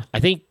 Yeah. I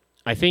think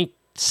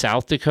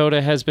South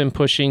Dakota has been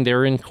pushing.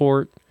 They're in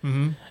court.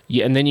 Mm-hmm.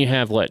 Yeah, and then you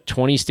have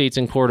 20 states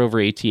in court over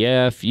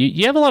ATF.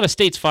 You have a lot of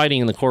states fighting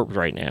in the court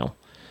right now.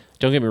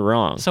 Don't get me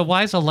wrong. So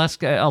why is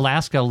Alaska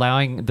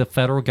allowing the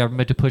federal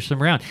government to push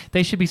them around?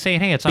 They should be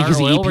saying, hey, it's our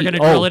oil. We're going to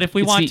drill it if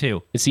we want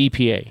to. It's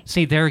EPA.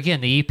 See, there again,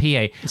 the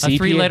EPA, It's a EPA.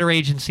 three-letter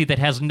agency that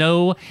has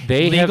no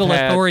legal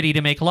authority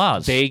to make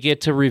laws. They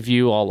get to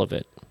review all of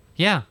it.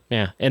 Yeah.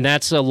 Yeah, and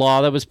that's a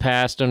law that was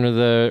passed under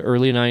the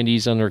early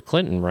 90s under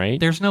Clinton, right?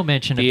 There's no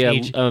mention of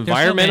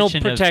Environmental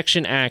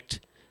Protection Act.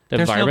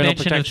 There's no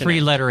mention of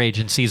three-letter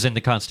agencies in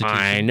the Constitution.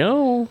 I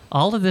know.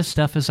 All of this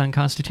stuff is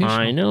unconstitutional.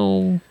 I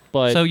know.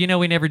 But so,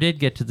 we never did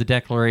get to the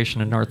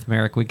Declaration of North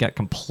America. We got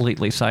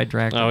completely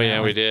sidetracked. Oh, yeah,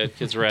 we did,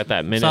 because we're at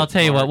that minute. So I'll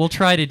tell you mark. what, we'll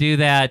try to do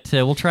that.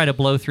 We'll try to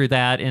blow through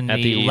that in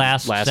the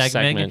last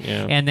segment.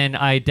 Yeah. And then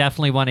I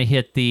definitely want to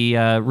hit the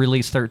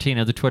Release 13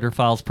 of the Twitter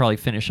files, probably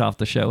finish off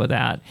the show with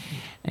that.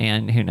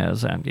 And who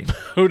knows?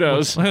 Who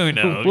knows? Who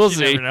knows? We'll you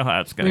see. Never know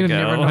how it's going to We go.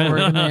 never know where we're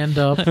going to end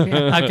up.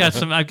 I've got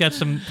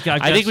some.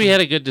 I think we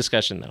had a good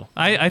discussion, though.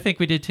 I think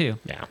we did too.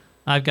 Yeah.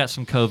 I've got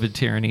some COVID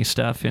tyranny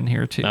stuff in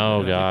here too.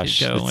 Oh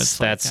gosh,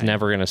 that's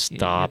never going to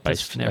stop.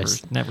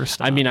 Never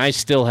stop. I mean, I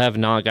still have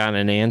not gotten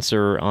an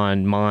answer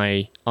on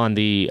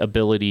the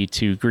ability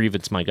to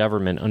grievance my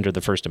government under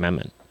the First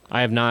Amendment.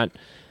 I have not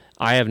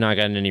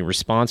gotten any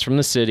response from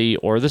the city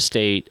or the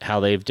state how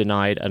they've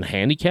denied a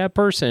handicapped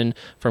person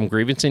from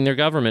grievancing their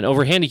government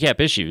over handicap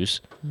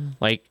issues,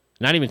 like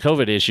not even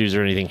COVID issues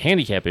or anything,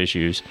 handicap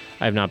issues.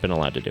 I have not been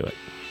allowed to do it.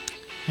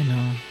 I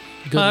know.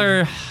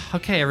 Good.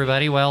 Okay,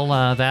 everybody.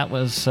 Well, that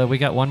was. We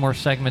got one more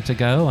segment to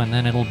go, and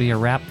then it'll be a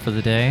wrap for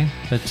the day.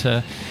 But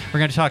we're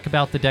going to talk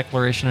about the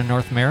Declaration of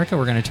North America.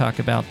 We're going to talk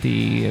about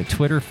the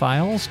Twitter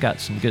files.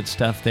 Got some good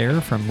stuff there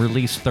from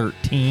Release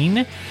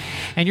 13.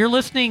 And you're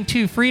listening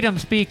to Freedom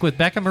Speak with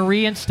Becca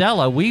Marie and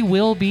Stella. We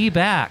will be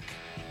back.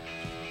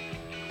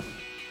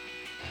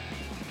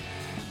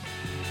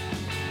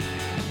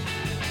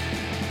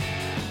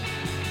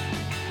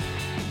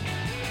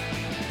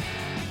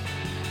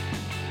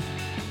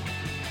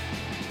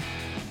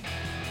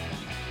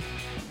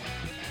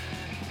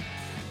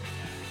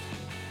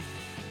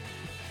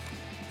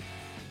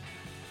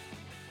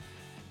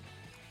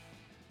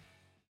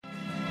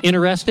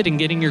 Interested in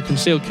getting your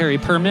concealed carry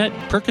permit?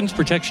 Perkins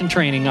Protection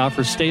Training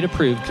offers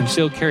state-approved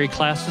concealed carry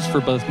classes for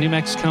both New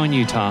Mexico and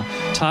Utah,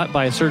 taught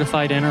by a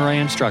certified NRA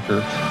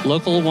instructor.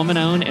 Local,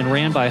 woman-owned, and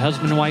ran by a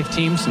husband and wife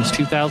team since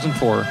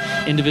 2004.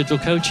 Individual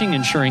coaching,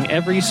 ensuring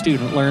every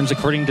student learns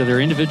according to their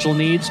individual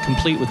needs,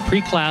 complete with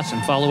pre-class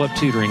and follow-up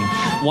tutoring.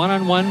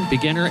 One-on-one,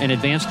 beginner, and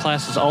advanced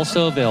classes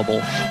also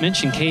available.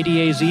 Mention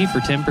KDAZ for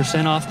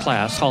 10% off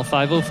class. Call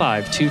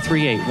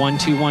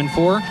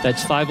 505-238-1214.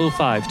 That's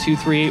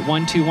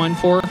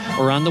 505-238-1214.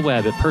 Or on the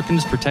web at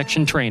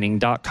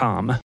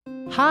PerkinsProtectionTraining.com.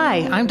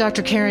 Hi, I'm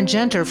Dr. Karen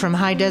Genter from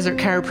High Desert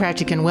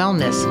Chiropractic and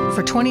Wellness.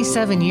 For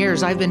 27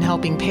 years, I've been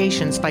helping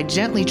patients by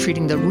gently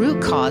treating the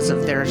root cause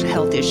of their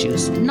health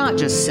issues, not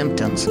just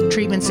symptoms.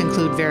 Treatments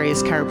include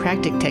various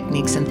chiropractic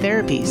techniques and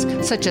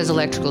therapies, such as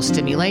electrical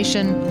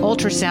stimulation,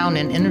 ultrasound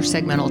and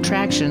intersegmental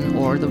traction,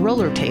 or the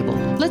roller table.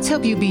 Let's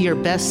help you be your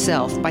best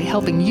self by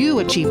helping you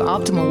achieve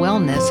optimal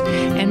wellness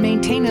and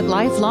maintain it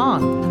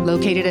lifelong.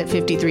 Located at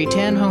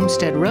 5310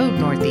 Homestead Road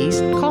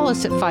Northeast, call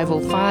us at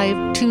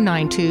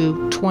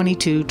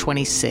 505-292-2226.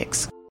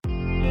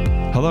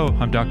 Hello,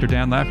 I'm Dr.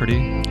 Dan Lafferty.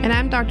 And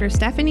I'm Dr.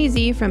 Stephanie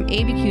Z from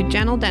ABQ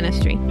Gentle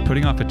Dentistry.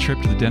 Putting off a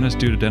trip to the dentist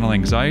due to dental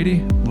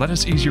anxiety? Let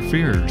us ease your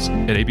fears.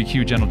 At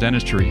ABQ Dental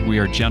Dentistry, we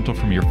are gentle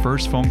from your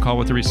first phone call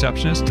with the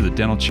receptionist to the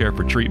dental chair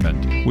for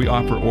treatment. We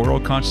offer oral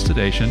conscious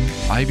sedation,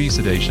 IV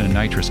sedation, and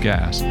nitrous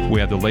gas. We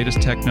have the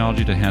latest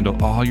technology to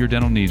handle all your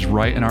dental needs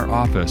right in our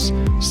office.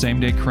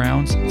 Same-day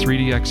crowns,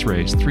 3D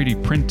x-rays,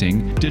 3D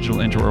printing, digital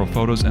intraoral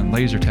photos, and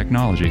laser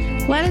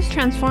technology. Let us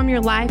transform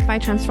your life by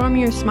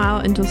transforming your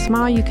smile into a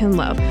smile you can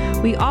love.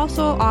 We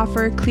also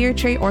offer clear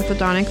tray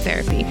orthodontic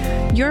therapy.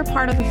 You're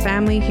part of the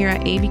family here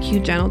at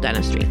ABQ Dental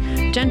Dentistry.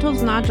 Gentle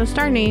is not just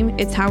our name,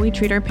 it's how we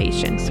treat our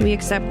patients. We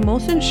accept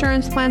most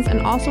insurance plans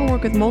and also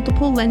work with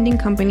multiple lending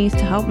companies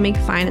to help make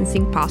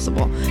financing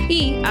possible.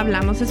 Y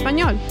hablamos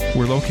español.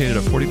 We're located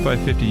at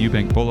 4550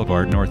 Eubank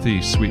Boulevard,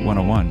 Northeast, Suite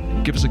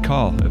 101. Give us a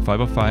call at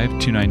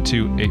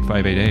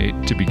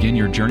 505-292-8588 to begin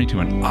your journey to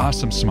an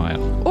awesome smile.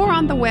 Or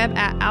on the web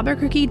at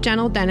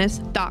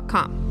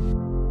albuquerquedentalDentist.com.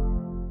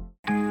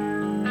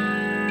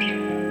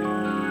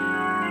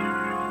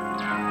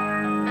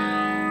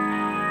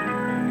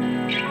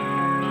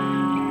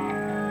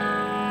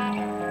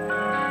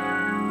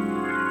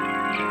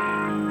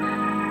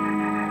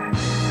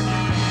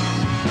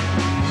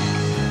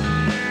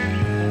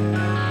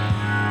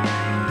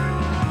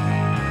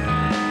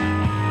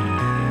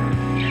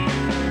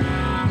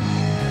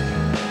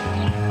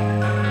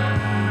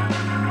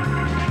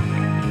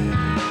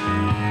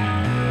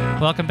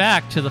 Welcome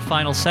back to the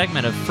final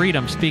segment of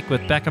Freedom Speak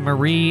with Becca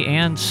Marie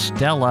and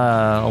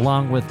Stella,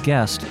 along with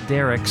guest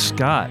Derek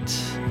Scott.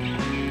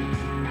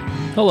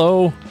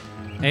 Hello.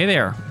 Hey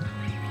there.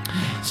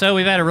 So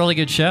we've had a really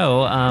good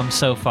show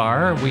so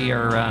far. We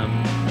are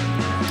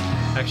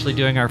actually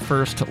doing our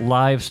first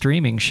live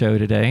streaming show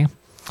today.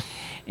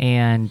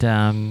 And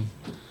I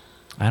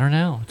don't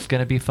know. It's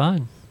going to be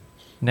fun.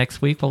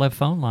 Next week we'll have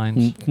phone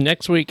lines.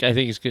 Next week, I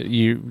think it's good.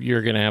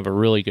 You're going to have a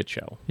really good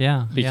show.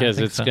 Yeah. Because I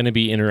think it's so. going to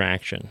be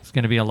interaction. It's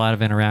going to be a lot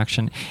of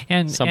interaction.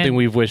 And Something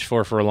we've wished for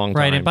a long time.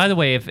 Right. And by the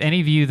way, if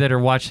any of you that are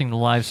watching the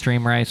live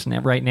stream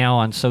right now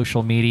on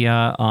social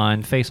media,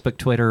 on Facebook,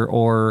 Twitter,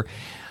 or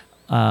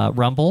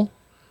Rumble,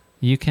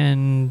 you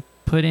can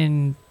put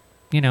in,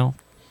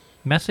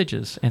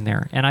 messages in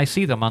there, and I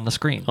see them on the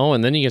screen. Oh,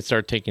 and then you can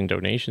start taking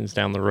donations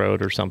down the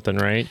road or something,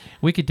 right?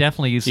 We could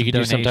definitely use some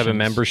donations. You could do some type of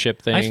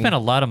membership thing. I spent a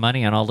lot of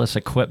money on all this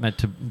equipment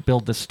to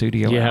build the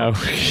studio. Yeah.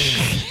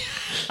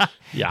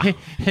 Yeah.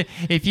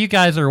 If you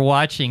guys are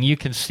watching, you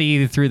can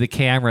see through the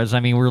cameras. I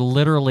mean, we're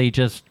literally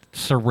just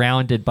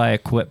surrounded by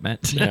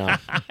equipment. Yeah.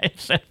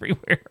 It's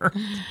everywhere.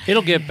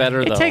 It'll get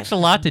better, though. It takes a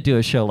lot to do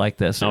a show like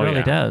this. It really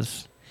yeah.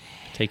 does.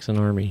 Takes an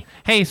army.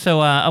 Hey, so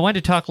I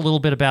wanted to talk a little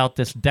bit about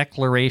this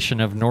Declaration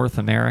of North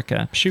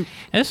America. Shoot.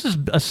 And this is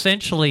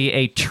essentially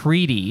a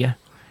treaty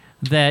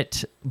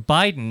that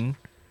Biden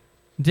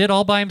did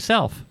all by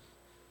himself.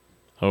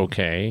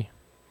 Okay.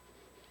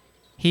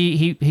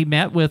 He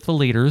met with the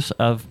leaders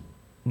of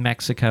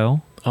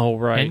Mexico Oh,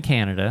 right. and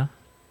Canada,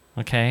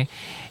 okay,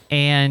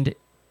 and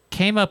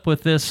came up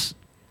with this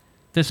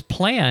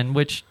plan,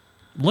 which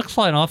looks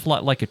like an awful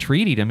lot like a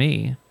treaty to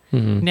me.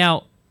 Mm-hmm.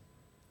 Now,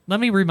 let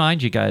me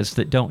remind you guys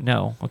that don't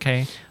know,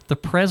 okay? The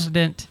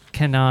president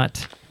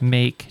cannot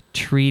make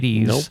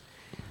treaties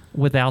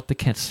without the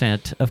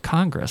consent of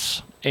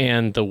Congress.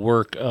 And the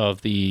work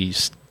of the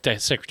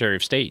Secretary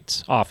of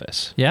State's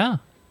office. Yeah.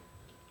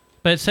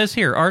 But it says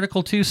here,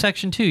 Article 2,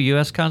 Section 2,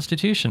 U.S.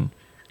 Constitution,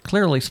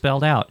 clearly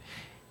spelled out.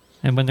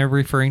 And when they're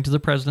referring to the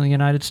President of the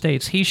United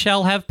States, he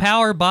shall have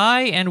power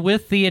by and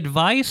with the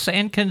advice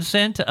and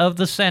consent of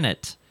the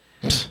Senate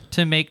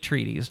to make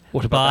treaties.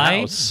 What about the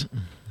House?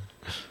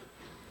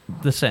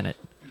 The Senate.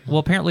 Well,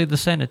 apparently the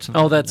Senate's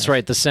Oh, that's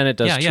right. The Senate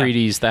does Yeah.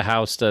 treaties. The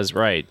House does,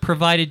 right.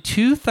 Provided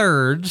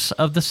 2/3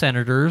 of the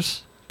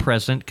senators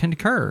present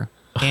concur.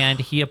 And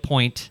he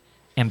appoint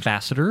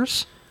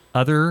ambassadors,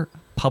 other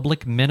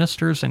public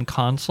ministers and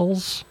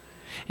consuls.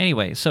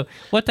 Anyway, so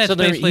what that's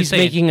basically he's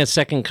saying... making a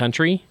second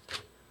country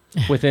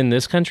within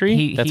this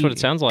country? That's what it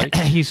sounds like.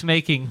 He's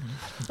making...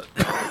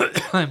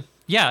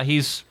 yeah,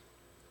 he's...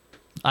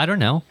 I don't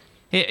know.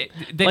 I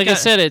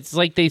said, it's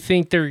like they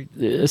think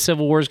a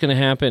civil war is going to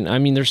happen. I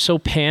mean, they're so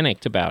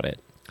panicked about it.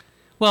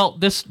 Well,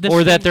 this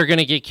or that they're going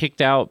to get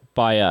kicked out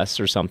by us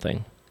or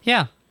something.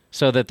 Yeah.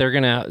 So that they're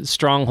going to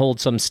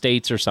stronghold some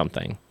states or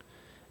something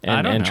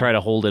and try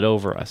to hold it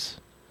over us.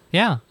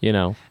 Yeah.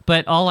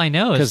 But all I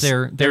know is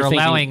they're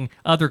allowing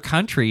other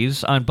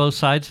countries on both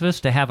sides of us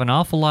to have an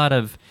awful lot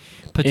of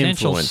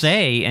potential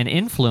say and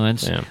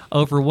influence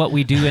over what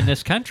we do in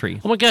this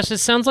country. Oh my gosh,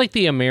 this sounds like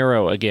the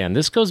Amero again.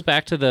 This goes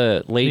back to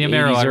the late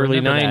 80s,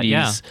 early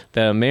 90s. The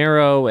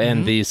Amero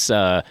and these,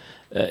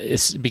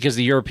 it's because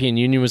the European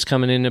Union was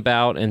coming in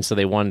about, and so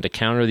they wanted to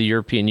counter the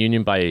European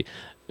Union by,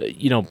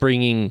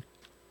 bringing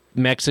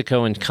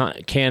Mexico and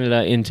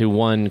Canada into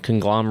one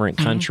conglomerate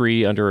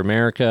country under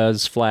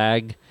America's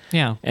flag.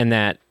 Yeah. And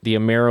that the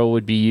Amero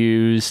would be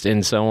used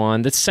and so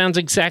on. This sounds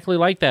exactly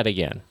like that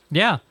again.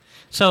 Yeah.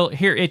 So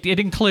here it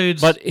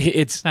includes... But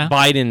it's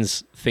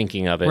Biden's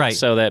thinking of it, right.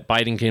 So that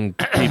Biden can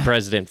be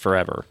president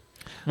forever.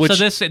 Which so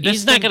this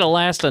he's not going to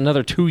last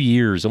another 2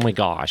 years. Oh my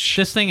gosh.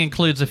 This thing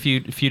includes a few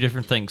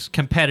different things.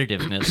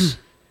 Competitiveness.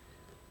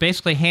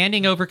 basically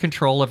handing over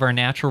control of our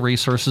natural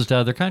resources to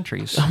other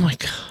countries. Oh my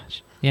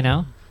gosh. You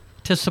know,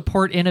 to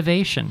support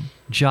innovation,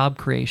 job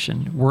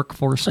creation,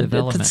 workforce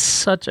development. That's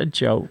such a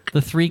joke.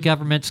 The three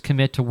governments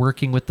commit to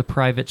working with the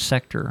private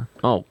sector.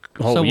 Oh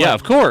So yeah, what-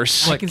 of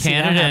course. What, can see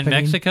that Canada and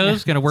happening. Mexico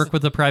is going to work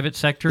with the private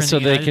sector in So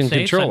the they United can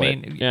States? control I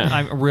it. mean,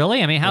 Yeah.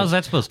 really? I mean, how's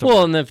that supposed to Well,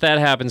 work? and if that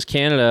happens,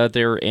 Canada,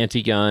 they're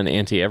anti-gun,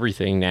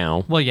 anti-everything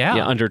now. Well,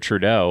 yeah. under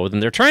Trudeau. Then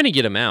they're trying to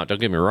get him out.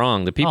 Don't get me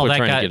wrong. The people Oh, are that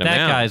trying guy, to get him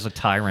that out. guy's a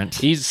tyrant.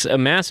 He's a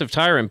massive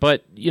tyrant,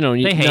 but They hate him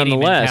in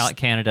nonetheless,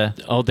 Canada.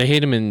 oh, they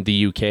hate him in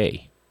the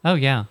UK. Oh,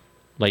 yeah.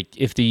 Like,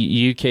 if the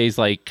UK's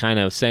like kind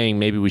of saying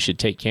maybe we should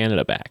take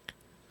Canada back.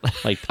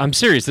 Like, I'm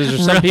serious.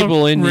 There's some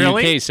people in the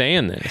Really? UK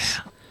saying this.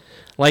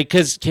 Like,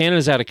 because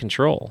Canada's out of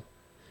control.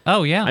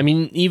 Oh, yeah. I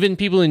mean, even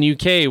people in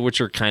UK,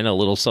 which are kind of a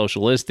little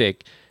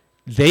socialistic,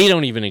 they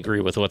don't even agree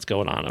with what's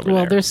going on over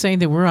Well, there. they're saying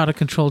that we're out of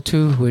control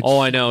too. Which Oh,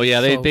 I know. Yeah,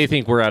 so- they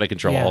think we're out of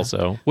control Yeah.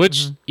 also.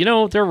 Which,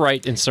 they're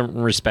right in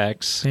certain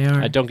respects. They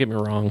are. Don't get me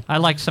wrong. I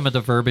like some of the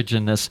verbiage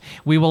in this.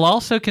 We will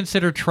also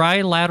consider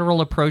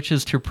trilateral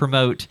approaches to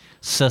promote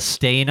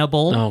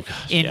sustainable, Oh,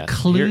 gosh, yeah.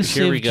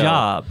 inclusive Here we go.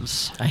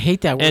 jobs. I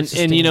hate that word. And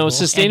sustainable.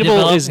 sustainable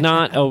develop- is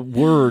not a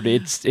word.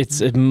 It's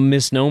a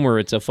misnomer.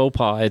 It's a faux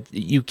pas.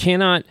 You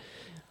cannot.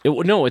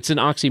 No, it's an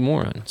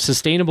oxymoron.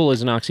 Sustainable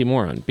is an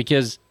oxymoron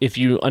because if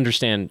you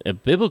understand a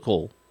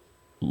biblical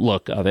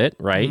look of it,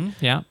 right,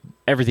 Yeah.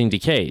 everything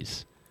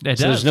decays. It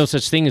So does. there's no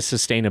such thing as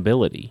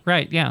sustainability.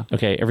 Right, yeah.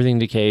 Okay, everything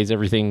decays.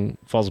 Everything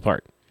falls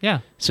apart. Yeah.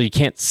 So you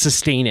can't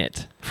sustain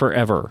it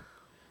forever.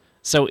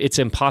 So it's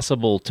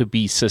impossible to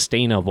be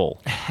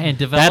sustainable. And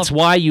develop. That's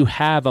why you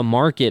have a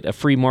market, a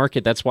free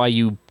market. That's why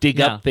you dig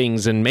Yeah. up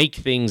things and make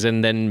things,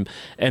 and then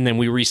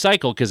we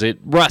recycle because it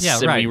rusts, Yeah,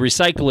 and right. we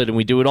recycle it, and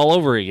we do it all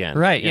over again.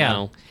 Right, you yeah.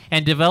 know?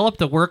 And develop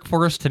the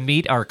workforce to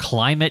meet our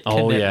climate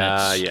Oh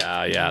commitments.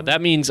 yeah.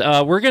 That means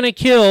we're gonna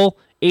kill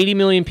 80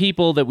 million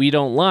people that we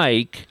don't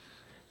like,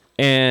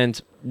 and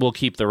we'll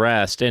keep the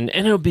rest, and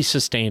it'll be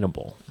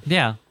sustainable.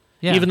 Yeah.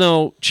 Yeah. Even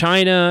though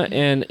China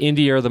and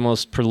India are the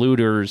most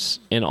polluters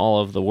in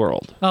all of the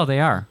world. Oh, they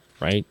are.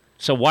 Right?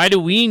 So why do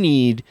we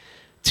need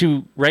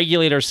to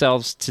regulate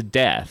ourselves to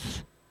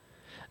death?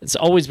 It's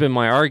always been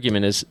my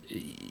argument is,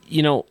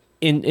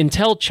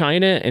 until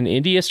China and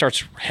India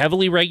starts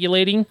heavily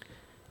regulating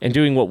and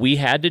doing what we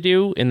had to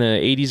do in the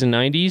 80s and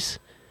 90s,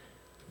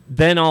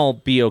 then I'll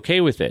be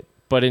okay with it.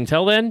 But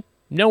until then,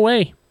 no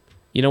way.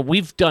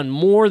 We've done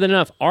more than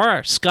enough.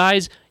 Our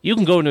skies, you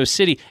can go into a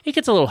city, it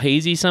gets a little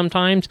hazy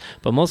sometimes,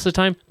 but most of the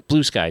time,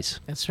 blue skies.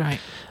 That's right.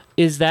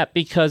 Is that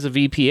because of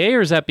EPA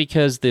or is that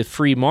because the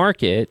free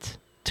market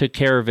took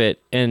care of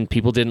it and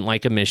people didn't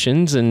like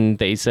emissions and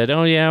they said,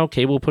 oh, yeah,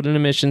 okay, we'll put in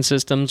emission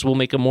systems, we'll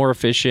make them more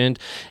efficient.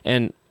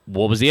 And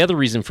what was the other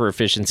reason for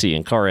efficiency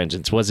in car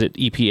engines? Was it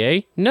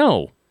EPA?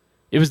 No.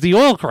 It was the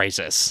oil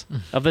crisis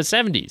of the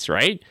 70s,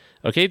 right?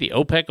 Okay, the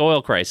OPEC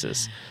oil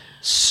crisis.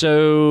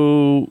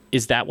 So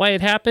is that why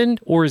it happened?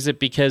 Or is it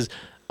because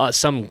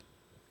some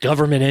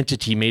government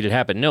entity made it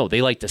happen? No,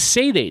 they like to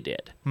say they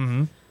did.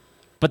 Mm-hmm.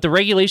 But the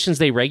regulations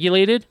they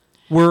regulated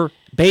were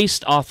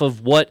based off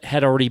of what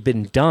had already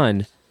been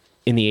done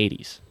in the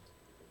 80s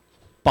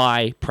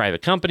by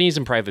private companies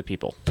and private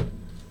people.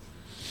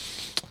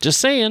 Just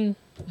saying.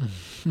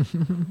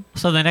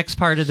 So the next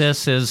part of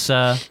this is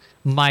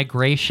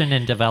migration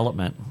and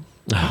development.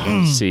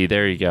 See,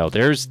 there you go.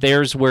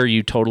 There's where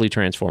you totally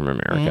transform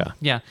America.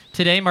 Yeah.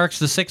 Today marks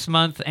the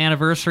 6-month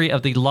anniversary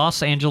of the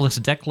Los Angeles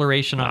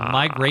Declaration on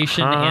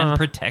Migration and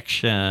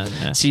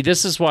Protection. See,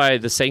 this is why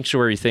the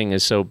sanctuary thing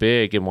is so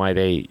big and why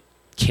they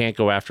can't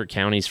go after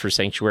counties for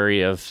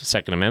sanctuary of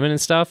Second Amendment and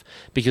stuff,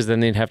 because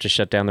then they'd have to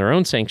shut down their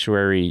own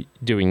sanctuary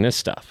doing this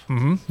stuff.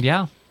 Mm-hmm.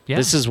 Yeah. Yeah.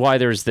 This is why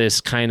there's this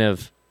kind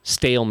of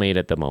stalemate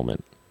at the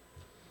moment.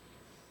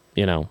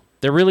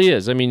 There really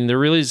is. I mean, there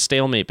really is a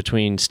stalemate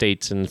between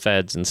states and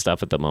feds and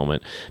stuff at the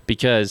moment,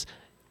 because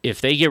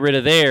if they get rid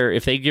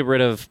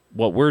of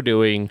what we're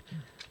doing,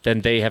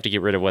 then they have to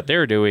get rid of what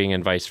they're doing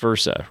and vice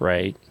versa,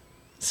 right?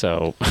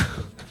 So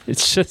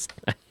it's just,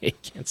 I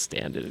can't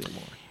stand it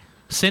anymore.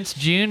 Since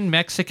June,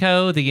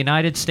 Mexico, the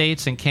United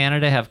States, and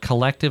Canada have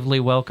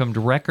collectively welcomed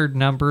record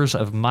numbers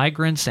of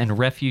migrants and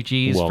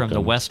refugees from the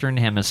Western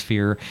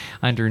Hemisphere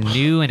under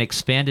new and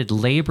expanded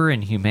labor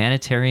and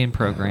humanitarian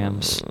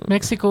programs.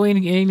 Mexico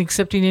ain't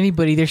accepting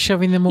anybody. They're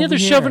shoving them over here. Yeah,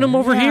 they're shoving them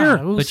over here.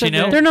 Who But said you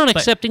know, that? They're not but-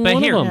 accepting but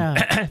one here, of them.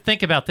 Yeah.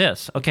 Think about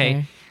this,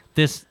 okay?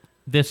 This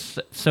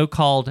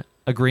so-called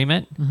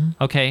agreement,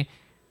 okay?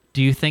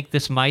 Do you think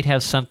this might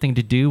have something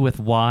to do with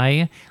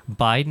why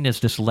Biden is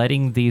just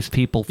letting these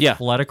people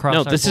flood across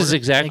our this is border?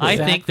 exactly I it.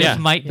 think this Yeah,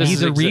 might this be is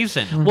the exa-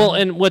 reason. Well,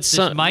 and This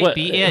might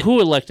be it. Who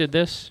elected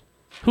this?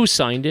 Who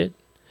signed it?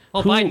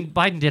 Well, who-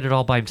 Biden did it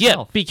all by Yeah,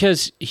 himself.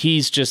 because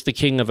he's just the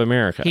king of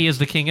America. He is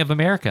the king of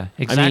America.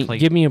 I Exactly. mean,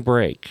 give me a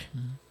break.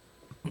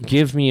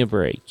 Give me a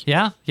break.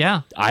 yeah.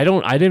 I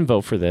didn't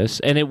vote for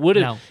this, and it would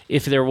have No.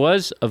 if there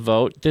was a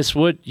vote. This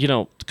would,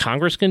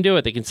 Congress can do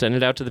it. They can send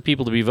it out to the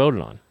people to be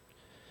voted on.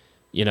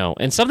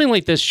 And something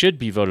like this should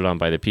be voted on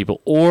by the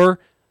people, or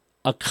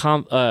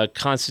a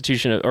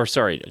constitution of, or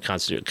sorry,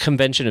 a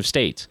convention of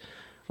states,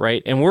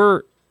 right? And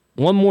we're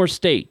one more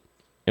state,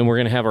 and we're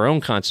going to have our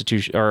own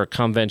constitution or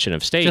convention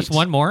of states. Just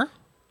one more?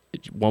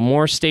 One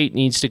more state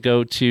needs to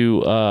go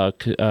to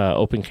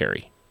open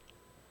carry.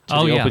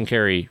 Open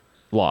carry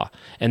law.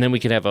 And then we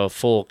could have a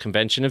full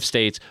convention of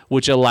states,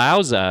 which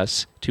allows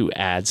us to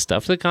add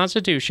stuff to the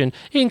Constitution,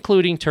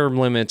 including term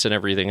limits and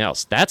everything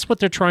else. That's what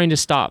they're trying to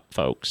stop,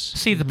 folks.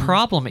 See, the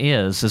problem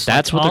is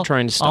that's what they're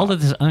trying to stop. All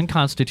of this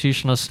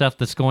unconstitutional stuff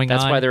that's going on.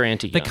 That's why they're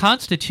anti-gun. The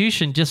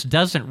Constitution just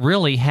doesn't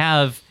really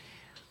have...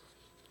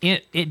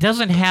 It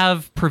doesn't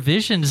have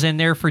provisions in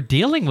there for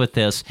dealing with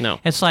this. No.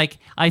 It's like,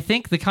 I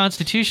think the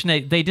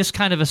Constitution, they just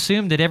kind of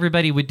assumed that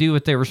everybody would do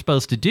what they were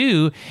supposed to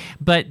do,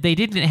 but they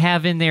didn't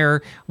have in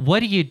there, what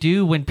do you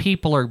do when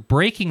people are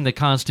breaking the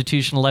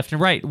Constitution left and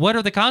right? What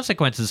are the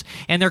consequences?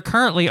 And there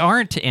currently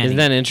aren't any. Isn't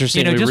that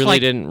interesting? We really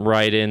didn't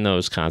write in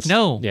those consequences.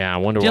 No. Yeah, I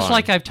wonder why. Just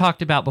like I've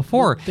talked about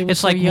before.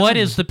 It's like, what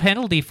is the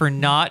penalty for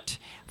not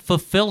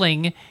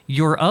fulfilling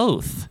your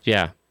oath?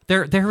 Yeah.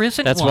 There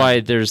isn't That's one. why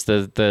there's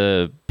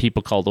the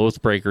people called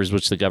oath breakers,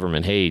 which the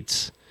government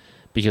hates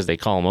because they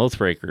call them oath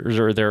breakers,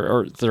 or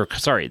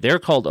they're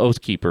called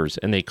oath keepers,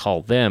 and they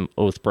call them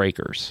oath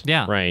breakers.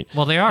 Yeah, right.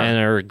 Well, they are, and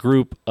they're a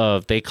group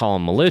of, they call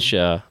them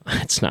militia.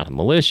 It's not a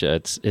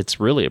militia. It's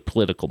really a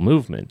political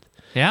movement.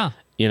 Yeah.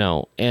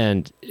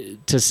 And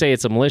to say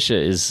it's a militia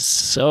is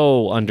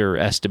so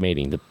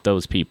underestimating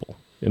those people,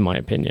 in my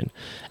opinion,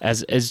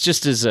 as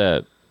just as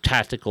a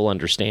tactical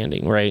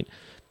understanding, right?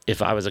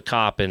 If I was a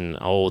cop and,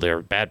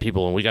 they're bad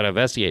people and we got to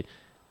investigate,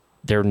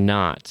 they're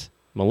not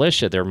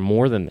militia. They're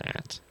more than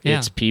that. Yeah.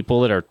 It's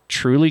people that are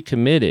truly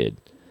committed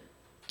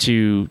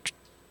to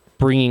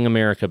bringing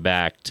America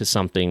back to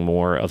something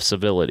more of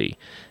civility,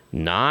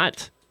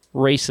 not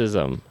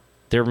racism.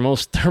 They're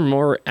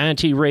more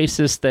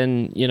anti-racist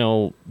than,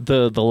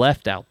 the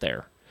left out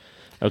there.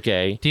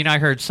 Okay. Do you know, I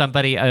heard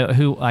somebody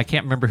who, I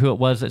can't remember who it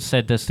was that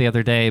said this the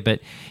other day, but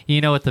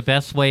you know what the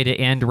best way to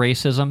end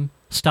racism?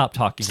 Stop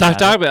talking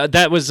about it.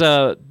 That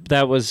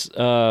was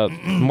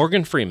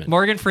Morgan Freeman.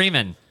 Morgan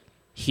Freeman.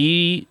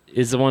 He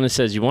is the one that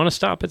says, you want to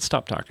stop it?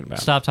 Stop talking about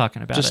it. Stop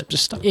talking about it.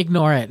 Just stop.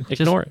 Ignore it.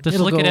 Ignore it. Just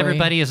look at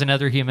everybody as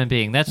another human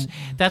being.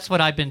 That's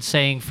what I've been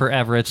saying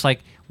forever. It's like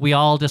we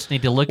all just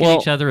need to look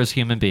at each other as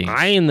human beings.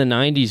 In the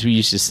 90s, we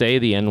used to say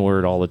the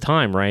N-word all the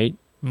time, right?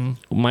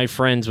 My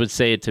friends would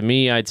say it to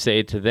me. I'd say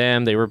it to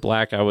them. They were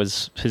black. Well,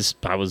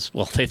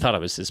 they thought I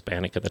was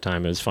Hispanic at the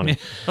time. It was funny.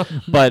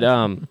 But,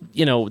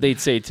 they'd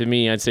say it to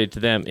me. I'd say it to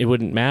them. It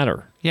wouldn't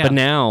matter. Yeah. But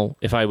now,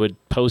 if I would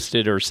post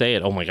it or say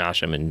it, oh my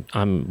gosh,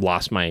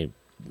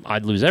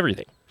 I'd lose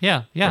everything.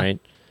 Yeah. Right?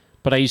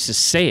 But I used to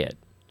say it.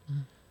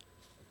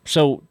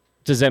 So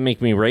does that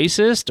make me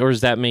racist, or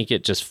does that make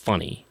it just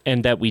funny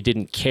and that we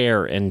didn't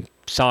care and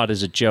saw it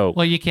as a joke?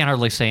 Well, you can't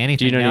hardly say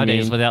anything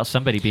nowadays without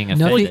somebody being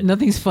offended.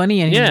 Nothing's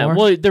funny anymore. Yeah,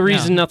 well, the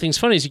reason nothing's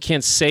funny is you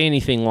can't say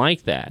anything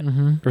like that.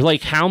 Or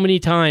like, how many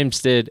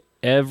times did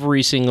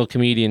every single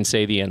comedian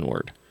say the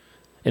N-word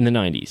in the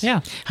 90s?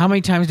 Yeah. How many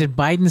times did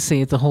Biden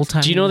say it the whole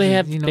time? Do you know they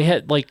had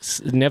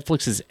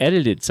Netflix has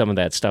edited some of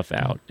that stuff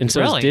out, and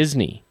so has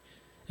Disney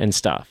and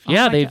stuff.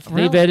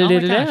 They've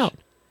edited it out.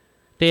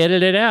 They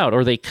edit it out,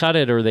 or they cut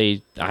it, or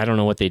I don't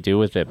know what they do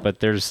with it, but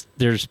there's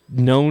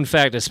known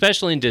fact,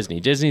 especially in Disney.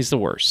 Disney's the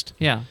worst.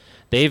 Yeah.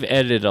 They've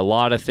edited a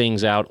lot of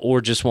things out, or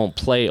just won't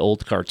play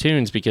old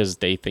cartoons because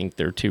they think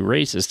they're too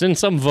racist. And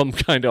some of them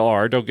kind of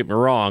are, don't get me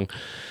wrong.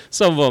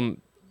 Some of them,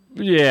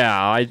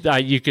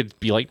 you could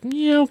be like,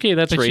 okay,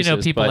 that's racist.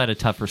 But people had a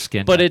tougher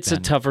skin. But it's a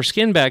tougher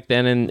skin back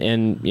then,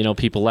 and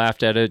people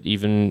laughed at it,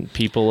 even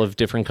people of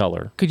different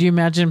color. Could you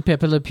imagine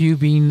Pepe Le Pew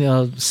being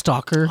a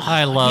stalker?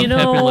 I love Pepe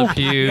Le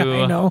Pew.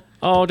 I know.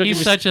 Oh,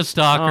 he's such a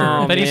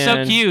stalker, but he's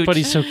so cute. But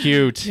he's so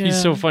cute. Yeah.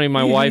 He's so funny.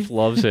 My wife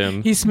loves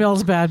him. He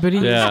smells bad, but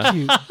he's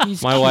cute.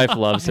 My wife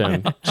loves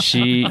him.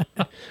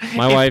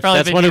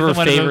 That's one of her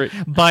favorite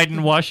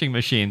Biden washing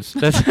machines.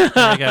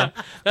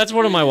 That's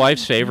one of my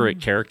wife's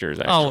favorite characters.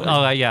 Actually.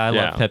 I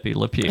love Pepe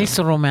Le Pew. He's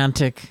so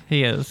romantic.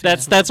 He is.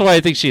 That's why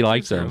I think she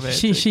likes him.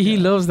 He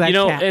loves that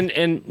cat.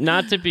 And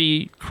not to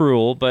be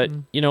cruel, but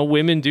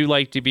women do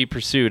like to be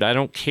pursued. I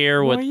don't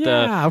care what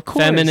the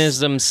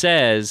feminism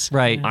says.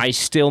 Right. I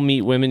still meet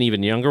women,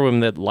 even younger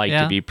women, that like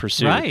to be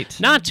pursued. Right.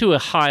 Not to a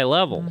high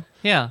level.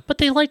 Yeah. But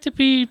they like to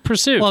be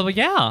pursued. Well,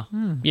 yeah.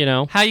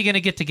 How are you going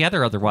to get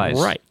together otherwise?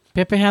 Right.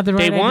 Pepe had the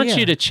right idea. They want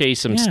you to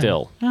chase them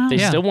still. They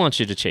still want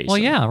you to chase them. Well,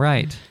 yeah,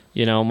 right.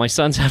 My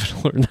son's having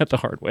to learn that the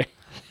hard way.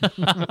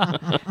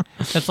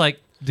 It's like,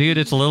 dude,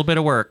 it's a little bit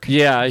of work.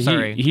 Yeah,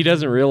 Sorry. he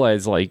doesn't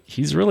realize,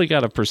 he's really got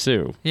to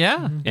pursue.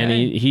 Yeah. And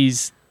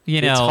he's...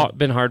 it's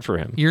been hard for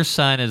him. Your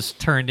son has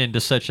turned into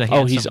such a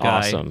handsome he's guy.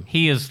 Awesome.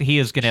 He is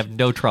going to have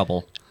no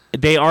trouble.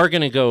 They are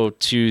going to go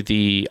to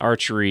the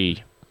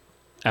archery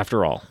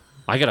after all.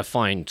 I gotta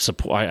find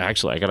support. I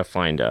gotta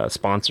find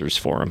sponsors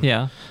for them.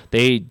 Yeah.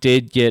 They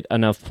did get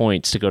enough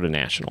points to go to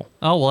national.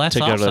 Oh, well, that's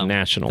to awesome. go to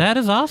national. That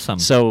is awesome.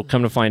 So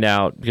come to find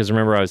out, because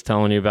remember I was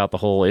telling you about the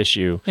whole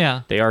issue.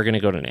 Yeah. They are going to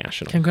go to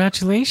national.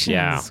 Congratulations.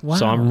 Yeah. Wow.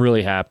 So I'm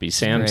really happy.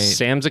 Great.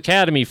 Sam's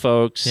Academy,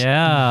 folks.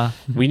 Yeah.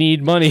 We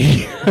need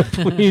money.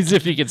 Please,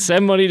 if you could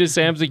send money to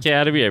Sam's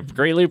Academy, I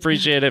greatly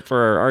appreciate it for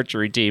our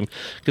archery team,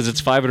 because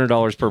it's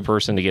 $500 per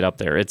person to get up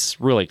there. It's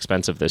really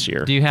expensive this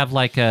year. Do you have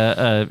like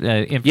a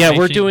information Yeah,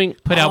 we're doing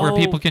put out where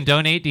people can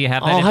donate? Do you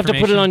have that I'll have to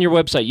put it on your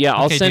website. Yeah,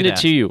 I'll Okay, send do it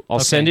that. to you. I'll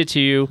Okay. send it to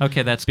you.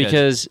 Okay, that's good.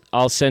 because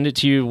I'll send it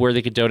to you where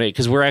they could donate,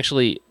 because we're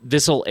actually,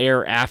 this will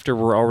air after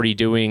we're already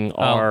doing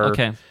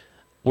okay.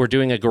 we're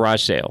doing a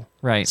garage sale.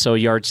 Right. So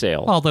yard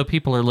sale. Although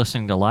people are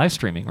listening to live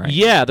streaming, right?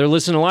 Yeah, they're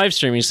listening to live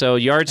streaming. So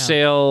yard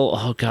sale,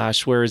 oh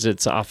gosh, where is it?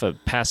 It's off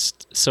of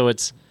past, so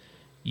it's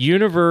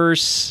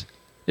Universe.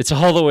 It's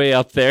all the way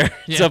up there.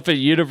 It's Yeah. up at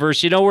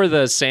Universe. You know where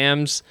the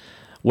Sam's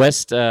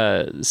West,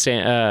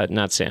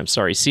 not Sam's,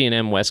 sorry,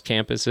 C&M West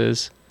campus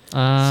is? So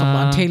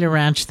on Taylor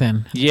Ranch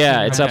then.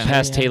 Yeah, it's up Okay.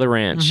 past Taylor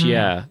Ranch. Mm-hmm.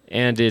 Yeah,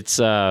 and it's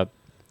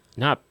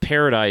not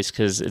Paradise,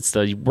 because it's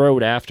the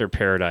road after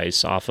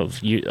Paradise off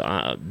of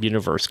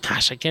Universe.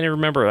 Gosh, I can't even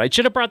remember. I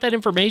should have brought that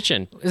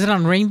information. Is it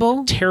on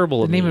Rainbow? Terrible.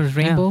 The of name me. is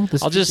Rainbow? The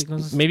I'll street just that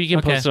goes- maybe you can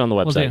Okay. post it on the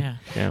We'll do. website.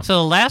 Yeah. So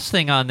the last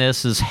thing on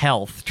this is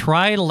health.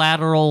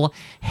 Trilateral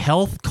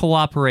Health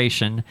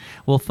Cooperation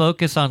will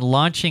focus on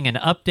launching an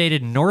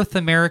updated North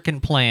American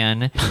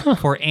plan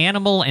for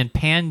animal and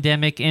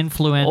pandemic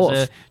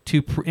influenza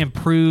to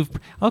improve.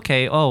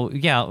 Okay. Oh,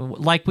 yeah.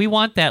 Like we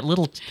want that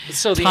little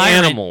So the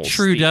tyrant animals,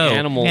 Trudeau the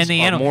animals and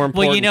the are animal. more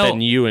important well, you know,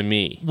 than you and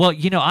me. Well,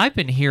 you know, I've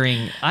been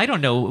hearing. I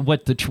don't know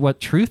what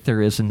truth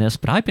there is in this,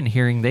 but I've been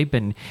hearing they've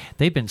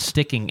been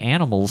sticking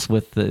animals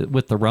with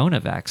the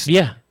Rona vaccine.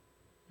 Yeah,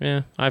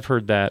 yeah, I've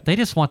heard that. They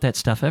just want that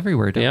stuff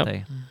everywhere, don't Yep.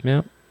 they?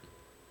 Yep.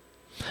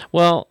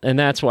 Well, and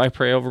that's why I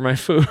pray over my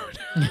food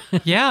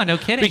Yeah, no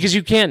kidding. because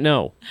you can't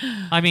know.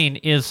 I mean,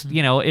 is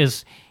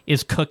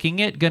cooking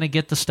it going to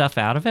get the stuff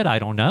out of it? I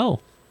don't know.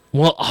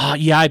 Well,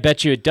 yeah, I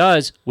bet you it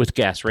does with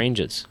gas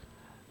ranges.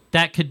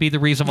 That could be the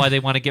reason why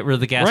they want to get rid of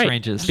the gas Right.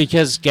 ranges.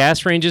 Because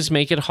gas ranges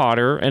make it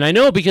hotter. And I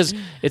know, because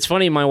it's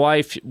funny, my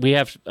wife, we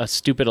have a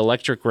stupid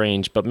electric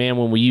range, but man,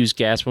 when we use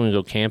gas when we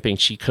go camping,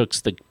 she cooks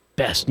the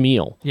best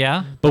meal.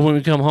 Yeah. But when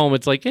we come home,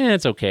 it's like,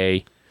 it's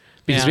okay.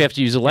 Because Yeah. we have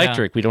to use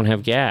electric. We don't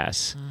have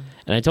gas.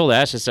 And I told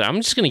Ash, I said, I'm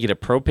just going to get a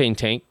propane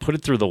tank, put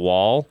it through the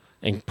wall,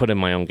 and put in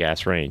my own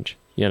gas range,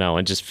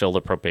 and just fill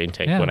the propane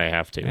tank Yeah. when I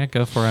have to. Yeah,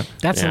 go for it.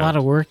 That's a Yeah. lot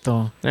of work,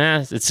 though.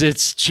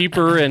 It's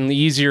cheaper and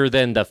easier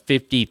than the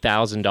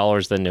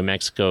 $50,000 that New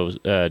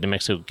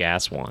Mexico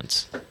gas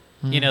wants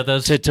You know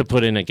those. to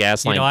put in a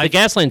gas line. know, the I've-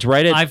 gas line's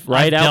right I've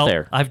out dealt,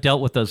 there. I've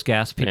dealt with those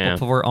gas people Yeah.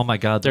 before. Oh my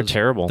God, They're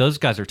terrible. Those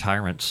guys are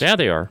tyrants. Yeah,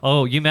 they are.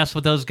 Oh, you mess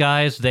with those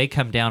guys, they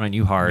come down on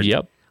you hard.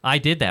 Yep. I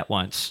did that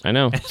once. I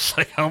know. It's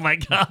like, oh my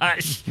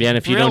gosh. Yeah, and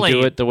if you Really? don't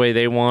do it the way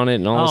they want it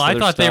and all Oh, this I other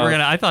thought stuff.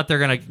 I thought they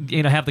were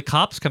gonna, have the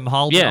cops come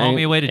haul Yeah,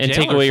 me away to jail and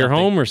take or away your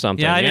something. home or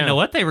something. Yeah, I didn't Yeah. know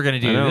what they were gonna I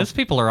do. know. Those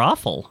people are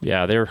awful.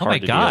 Yeah, they're Oh hard my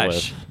to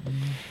gosh. deal with.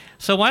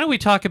 So why don't we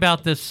talk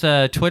about this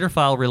Twitter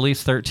file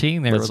release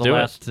 13 there Let's with the do it.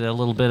 last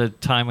little bit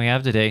of time we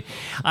have today.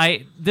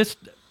 This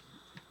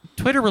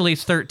Twitter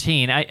release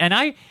 13,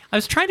 I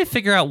was trying to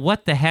figure out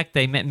what the heck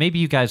they meant. Maybe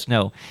you guys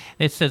know.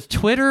 It says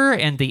Twitter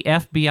and the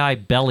FBI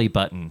belly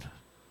button.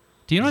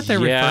 Do you know what they're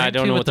referring I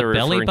don't to know with what the they're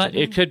belly referring button?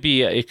 to.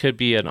 It could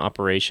be an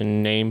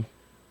operation name.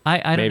 I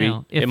don't Maybe.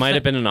 know. It might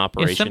have been an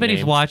operation If somebody's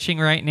name. watching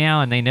right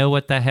now and they know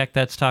what the heck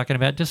that's talking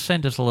about, just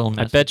send us a little I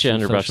message. bet you on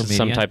Underbrush social is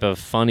some media. type of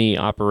funny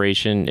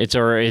operation. It's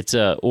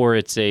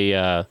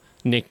a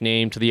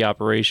nickname to the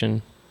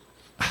operation.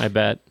 I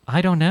bet.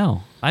 I don't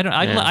know. I don't.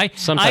 Yeah, I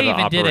some type of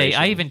operation.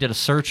 I even did a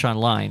search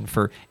online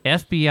for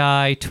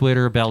FBI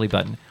Twitter belly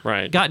button.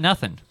 Right. Got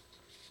nothing.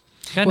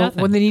 Got Well,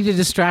 nothing. when they need a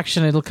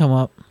distraction, it'll come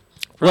up.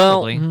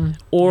 Probably.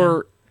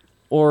 Or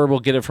we'll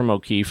get it from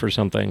O'Keefe or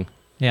something.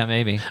 Yeah,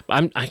 maybe.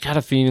 I got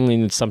a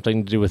feeling it's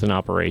something to do with an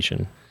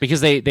operation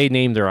because they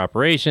name their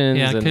operations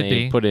Yeah, it and could they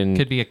be. put in.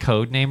 Could be a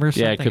code name or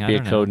something. Yeah, it could I be a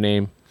don't know. code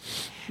name.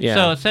 Yeah.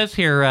 So it says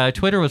here,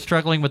 Twitter was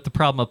struggling with the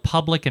problem of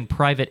public and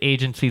private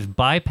agencies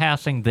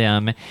bypassing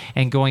them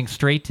and going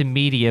straight to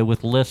media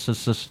with lists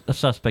of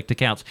suspect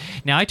accounts.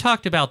 Now, I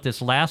talked about this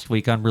last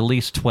week on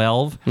Release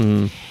 12,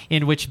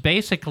 in which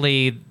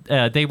basically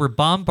they were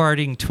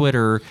bombarding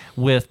Twitter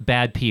with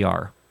bad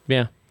PR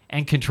yeah.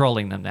 and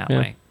controlling them that Yeah.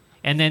 way.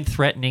 And then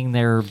threatening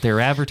their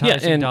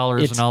advertising and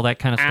dollars it's and all that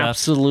kind of stuff.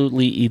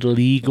 Absolutely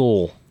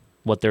illegal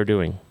what they're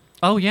doing.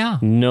 Oh, yeah.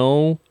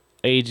 No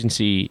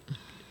agency.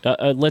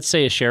 Let's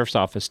say a sheriff's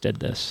office did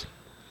this.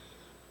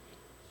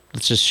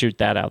 Let's just shoot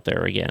that out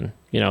there again.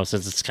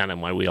 Since it's kind of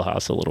my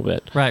wheelhouse a little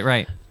bit.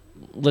 Right.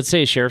 Let's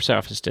say a sheriff's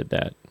office did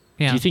that.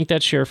 Yeah. Do you think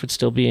that sheriff would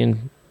still be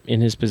in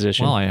in his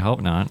position. Well, I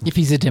hope not. If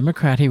he's a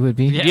Democrat, he would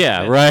be.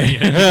 Yeah, right. You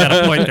got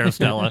a point there,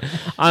 Stella.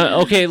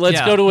 Okay,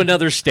 let's go to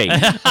another state.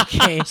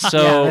 Okay.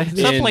 So Yeah. in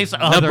Someplace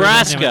other than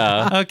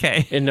Nebraska,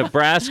 Okay. in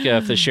Nebraska,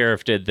 if the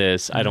sheriff did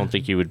this, I don't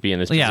think he would be in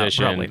his Yeah,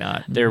 position. probably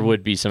not. There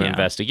would be some Yeah.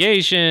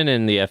 investigation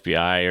and the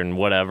FBI and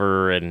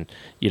whatever, and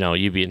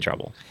you'd be in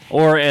trouble.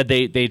 Or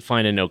they'd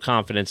find a no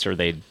confidence, or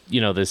the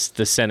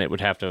Senate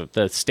would have to,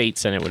 the state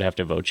Senate would have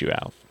to vote you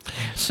out.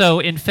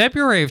 So in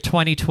February of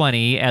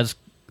 2020, as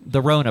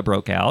the Rona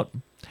broke out,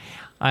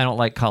 I don't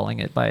like calling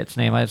it by its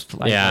name. I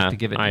like to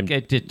give it. I'm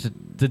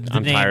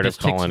the name tired of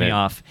just ticks calling me it.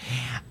 off.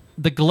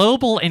 The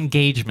Global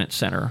Engagement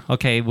Center,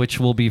 which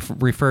will be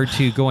referred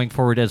to going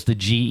forward as the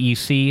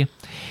GEC,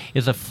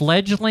 is a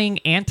fledgling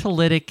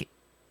analytic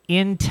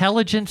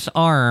intelligence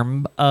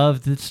arm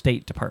of the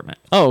State Department.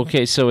 Oh,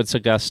 okay, so it's a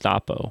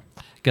Gestapo.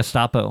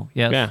 Gestapo,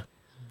 yes. Yeah.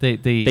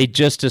 They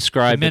just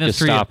described the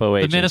Gestapo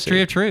agency. The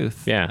Ministry of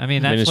Truth. Yeah, I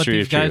mean, that's Ministry what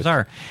these of guys Truth.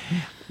 are.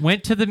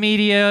 Went to the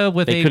media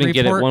with They a couldn't report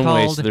get it one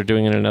called way, so they're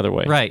doing it another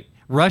way. Right.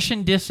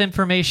 Russian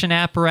disinformation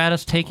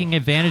apparatus taking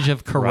advantage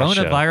of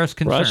coronavirus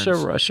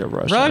concerns. Russia.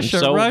 Russia, I'm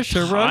so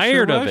Russia,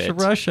 tired of Russia, it.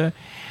 Russia.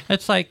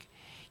 It's like,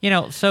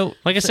 so...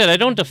 Like I said, I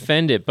don't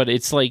defend it, but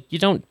it's like you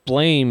don't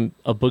blame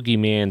a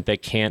boogeyman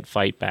that can't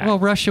fight back. Well,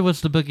 Russia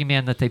was the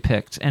boogeyman that they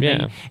picked.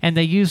 And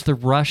they used the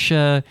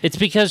Russia... It's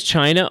because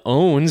China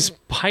owns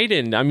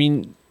Biden. I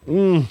mean...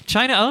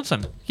 China owns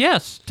them.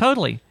 Yes,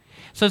 totally.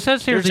 So it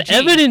says here... There's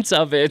evidence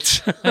of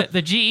it.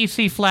 The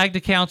GEC flagged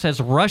accounts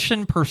as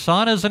Russian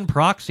personas and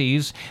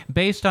proxies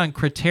based on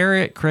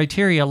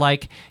criteria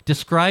like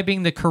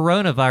describing the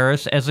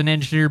coronavirus as an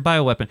engineered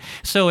bioweapon.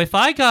 So if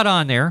I got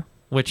on there,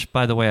 which,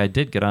 by the way, I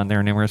did get on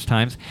there numerous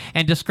times,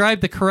 and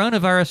described the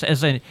coronavirus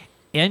as an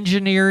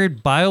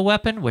engineered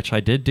bioweapon, which I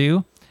did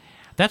do,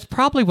 that's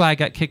probably why I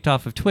got kicked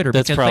off of Twitter.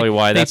 That's because probably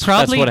why. They That's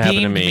probably what happened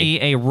to deemed me.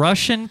 a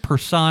Russian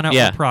persona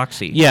or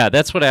proxy. Yeah,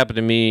 that's what happened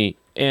to me.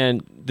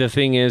 And the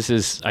thing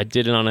is I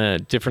did it on a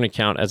different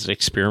account as an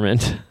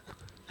experiment.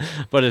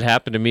 But it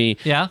happened to me.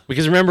 Yeah.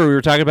 Because remember, we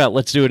were talking about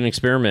let's do an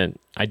experiment.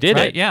 I did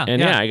Right, it. yeah,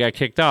 And yeah. I got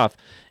kicked off.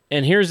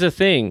 And here's the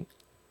thing.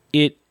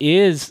 It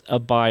is a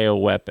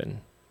bioweapon.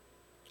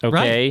 Okay?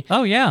 Right.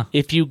 Oh, yeah.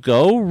 If you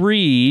go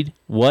read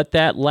what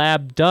that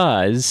lab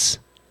does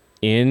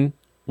in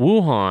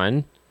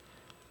Wuhan,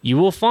 you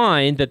will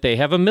find that they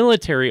have a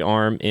military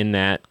arm in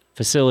that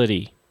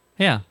facility.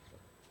 Yeah.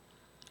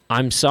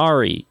 I'm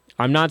sorry.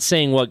 I'm not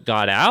saying what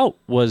got out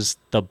was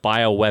the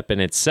bioweapon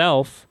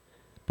itself,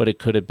 but it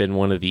could have been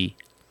one of the,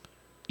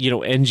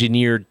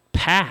 engineered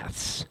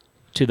paths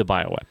to the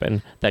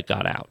bioweapon that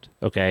got out.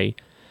 Okay?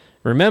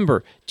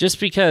 Remember, just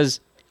because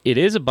it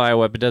is a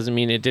bioweapon doesn't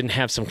mean it didn't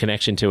have some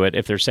connection to it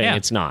if they're saying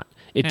it's not.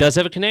 It does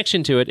have a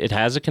connection to it. It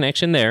has a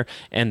connection there,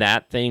 and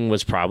that thing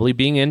was probably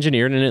being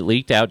engineered, and it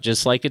leaked out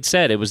just like it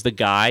said. It was the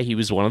guy. He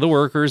was one of the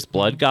workers.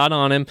 Blood got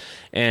on him,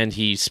 and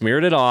he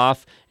smeared it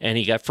off, and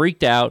he got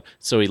freaked out,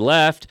 so he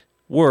left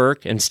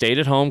work and stayed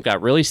at home, got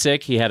really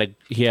sick. He had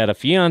a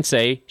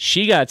fiance.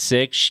 She got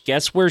sick.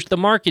 Guess where's the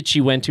market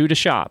she went to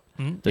shop?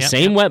 The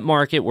same wet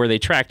market where they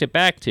tracked it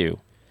back to.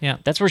 Yeah.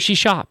 That's where she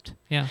shopped.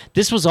 Yeah.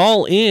 This was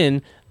all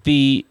in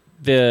the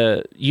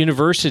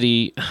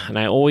university, and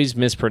I always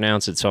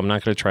mispronounce it, so I'm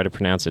not going to try to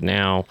pronounce it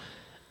now.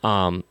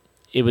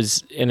 It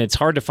was, and it's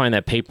hard to find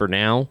that paper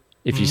now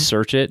if you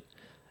search it.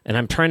 And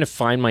I'm trying to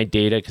find my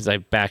data because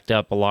I've backed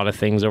up a lot of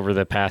things over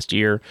the past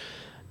year.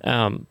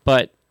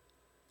 But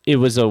it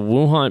was a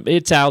Wuhan.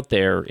 It's out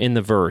there in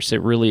the verse.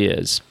 It really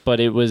is. But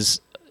it was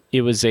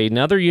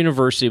another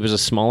university. It was a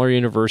smaller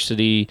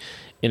university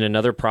in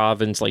another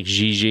province, like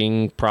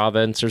Zhejiang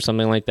province or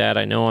something like that.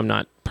 I know I'm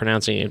not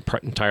pronouncing it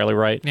entirely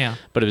right. Yeah.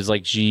 But it was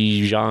like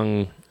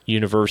Zhejiang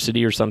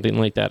University or something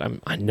like that.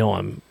 I know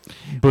I'm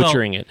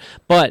butchering it.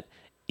 But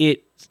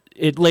it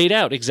laid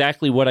out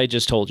exactly what I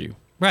just told you.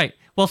 Right.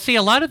 Well, see,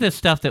 a lot of this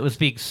stuff that was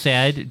being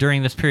said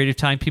during this period of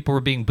time, people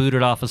were being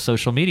booted off of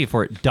social media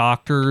for it.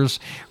 Doctors,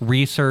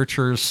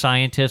 researchers,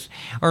 scientists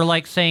are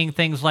like saying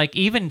things like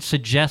even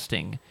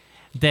suggesting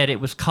that it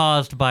was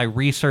caused by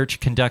research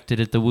conducted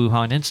at the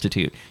Wuhan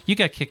Institute. You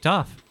got kicked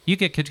off. You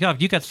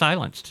got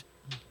silenced.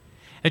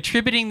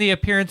 Attributing the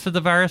appearance of the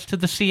virus to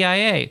the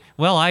CIA.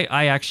 Well,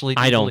 I actually...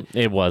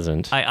 It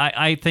wasn't.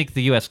 I think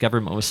the U.S.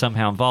 government was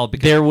somehow involved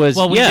because... There was,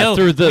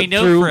 through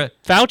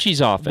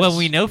Fauci's office. Well,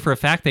 we know for a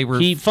fact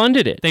he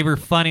funded it. They were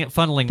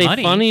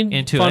funneling money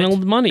into it.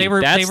 Funneled money.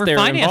 That's their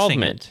financing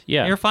involvement. It.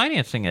 Yeah. They were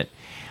financing it.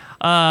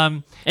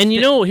 And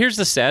here's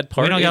the sad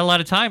part. We don't got a lot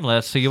of time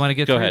left, so you want to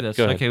get through this.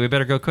 Go ahead. Okay, we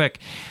better go quick.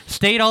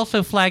 State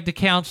also flagged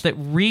accounts that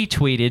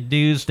retweeted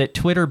news that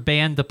Twitter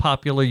banned the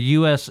popular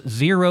U.S.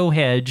 Zero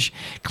Hedge,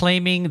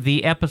 claiming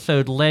the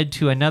episode led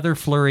to another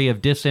flurry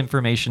of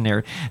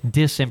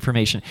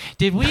disinformation.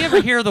 Did we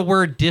ever hear the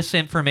word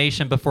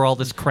disinformation before all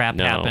this crap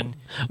happened?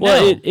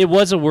 Well, no. it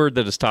was a word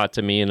that is taught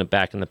to me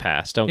back in the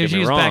past. Don't get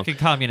me wrong. It was used back in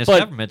communist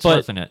governments,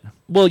 wasn't it?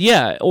 Well,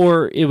 yeah,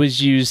 or it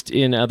was used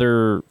in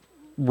other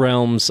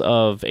realms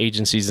of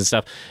agencies and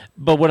stuff.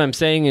 But what I'm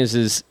saying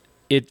is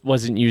it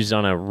wasn't used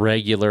on a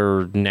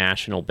regular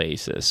national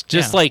basis.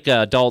 Just Yeah. like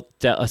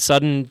a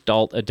sudden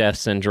adult death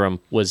syndrome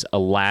was a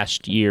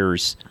last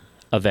year's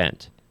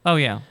event. Oh,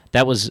 yeah.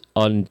 That was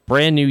a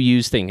brand new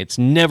used thing. It's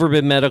never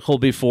been medical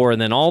before, and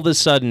then all of a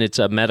sudden it's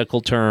a medical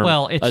term.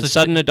 Well, it's a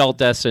sudden adult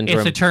death syndrome.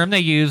 It's a term they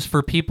use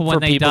for people when For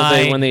they people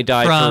die when they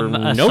die from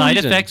for no side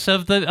reason. effects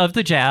of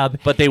the jab.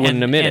 But they wouldn't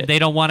and, admit and it. they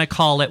don't want to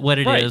call it what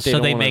it is, Right, they so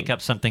don't they wanna- make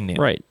up something new.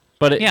 Right.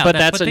 But Yeah, but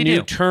that's that's what a they new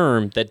do.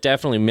 term that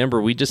definitely,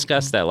 remember, we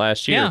discussed that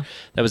last year. Yeah.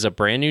 That was a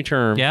brand new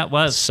term. Yeah, it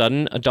was.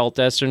 Sudden adult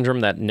death syndrome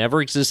that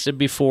never existed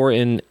before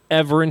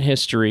ever in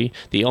history.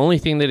 The only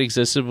thing that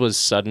existed was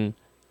sudden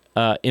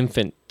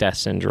infant death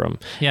syndrome.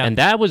 Yeah. And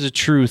that was a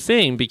true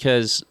thing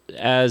because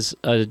as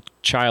a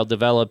child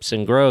develops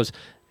and grows,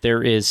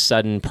 there is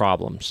sudden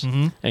problems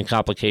Mm-hmm. and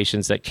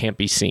complications that can't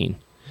be seen.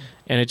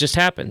 And it just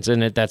happens.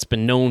 And that's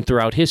been known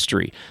throughout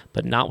history,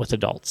 but not with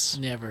adults.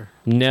 Never.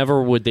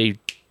 Never would they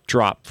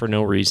drop for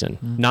no reason.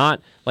 Not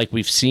like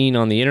we've seen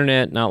on the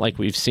internet, not like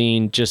we've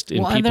seen just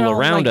in Well, and people they're all,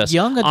 around like, us.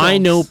 young I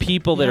know adults.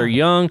 people that Yeah. are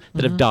young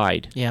that have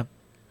died, Yep.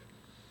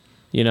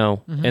 you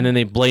know, and then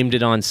they blamed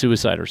it on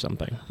suicide or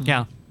something.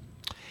 Yeah.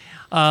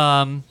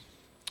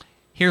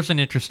 Here's an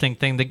interesting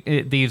thing.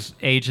 These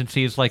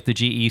agencies like the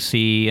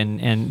GEC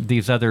and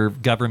these other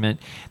government,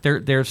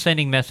 they're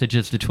sending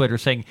messages to Twitter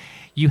saying,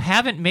 you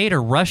haven't made a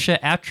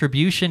Russia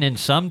attribution in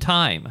some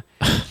time,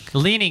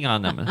 leaning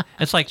on them.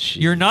 It's like,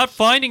 you're not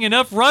finding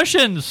enough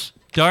Russians.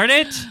 Darn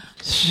it.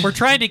 We're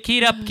trying to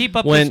keep up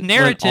this When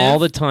narrative. all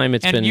the time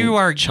it's and been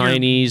you're-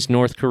 Chinese,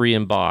 North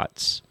Korean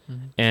bots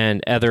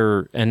and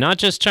not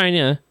just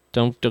China.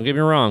 Don't get me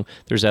wrong.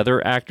 There's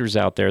other actors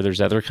out there. There's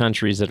other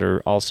countries that are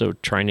also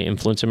trying to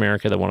influence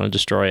America that want to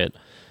destroy it.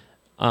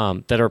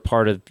 That are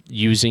part of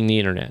using the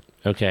internet.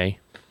 Okay,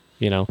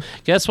 you know.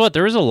 Guess what?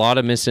 There was a lot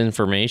of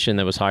misinformation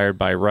that was hired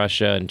by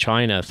Russia and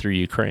China through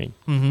Ukraine.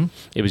 Mm-hmm.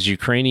 It was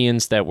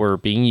Ukrainians that were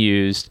being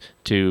used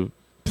to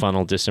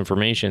funnel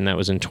disinformation. That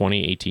was in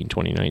 2018,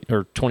 2019,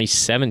 or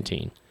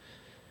 2017,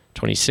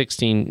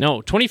 2016.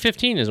 No,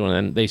 2015 is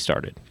when they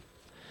started.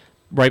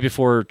 Right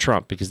before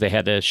Trump, because they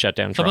had to shut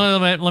down So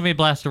Trump. let me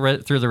blast through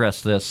the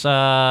rest of this.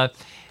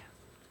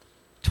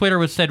 Twitter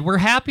was said, we're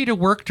happy to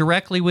work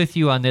directly with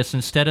you on this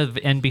instead of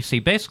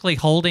NBC, basically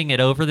holding it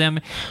over them.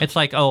 It's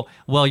like, oh,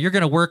 well, you're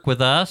going to work with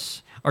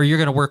us or you're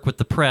going to work with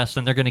the press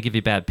and they're going to give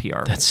you bad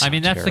PR. That's so I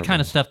mean, that's the terrible.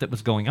 kind of stuff that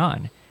was going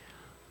on.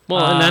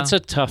 Well, and that's a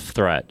tough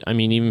threat. I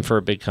mean, even for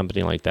a big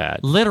company like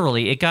that.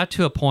 Literally, it got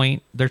to a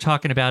point they're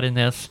talking about in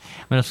this,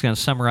 I'm just going to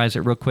summarize it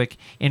real quick,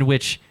 in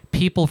which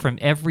people from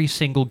every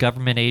single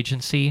government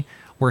agency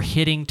were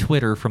hitting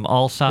Twitter from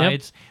all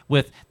sides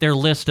with their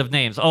list of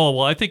names. Oh,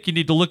 well, I think you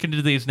need to look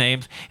into these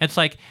names. It's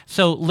like,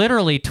 so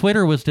literally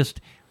Twitter was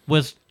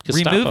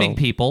Gestapo. removing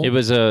people.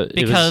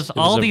 Because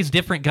all these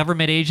different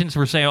government agents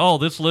were saying, oh,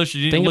 this list,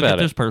 you need to Think look about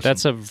at this it. person.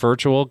 That's a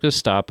virtual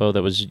Gestapo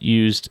that was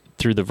used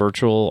through the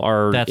That's what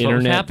was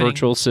internet happening.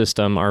 virtual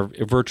system, our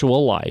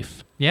virtual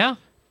life. Yeah.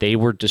 They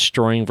were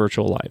destroying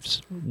virtual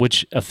lives,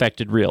 which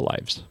affected real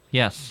lives.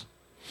 Yes.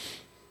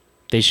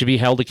 They should be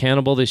held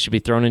accountable. They should be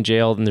thrown in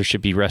jail, and there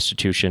should be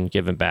restitution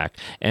given back.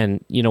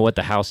 And you know what?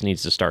 The House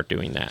needs to start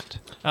doing that.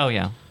 Oh,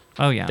 yeah.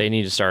 Oh, yeah. They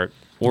need to start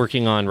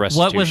working on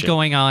restitution. What was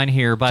going on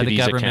here by to the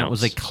these government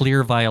was a accounts.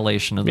 clear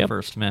violation of the Yep.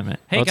 First Amendment.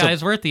 Hey, Well, it's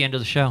guys, we're at the end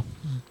of the show.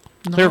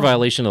 Clear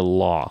violation of the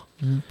law.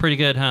 Pretty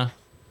good, huh?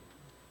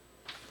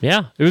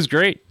 Yeah, it was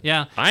great.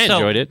 Yeah. I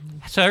enjoyed it.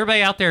 So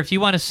everybody out there, if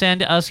you want to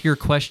send us your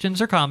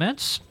questions or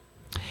comments,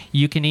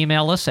 you can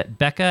email us at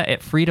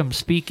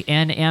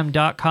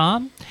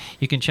becca@freedomspeaknm.com.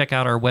 You can check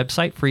out our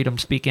website,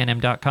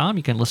 freedomspeaknm.com.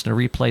 You can listen to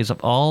replays of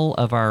all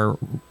of our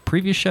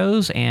previous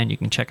shows, and you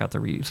can check out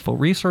the useful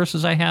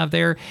resources I have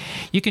there.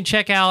 You can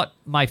check out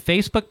my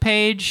Facebook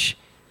page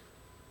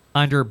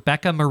under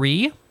Becca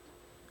Marie.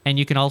 And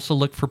you can also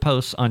look for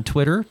posts on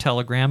Twitter,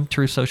 Telegram,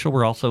 True Social.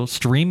 We're also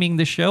streaming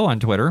the show on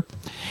Twitter.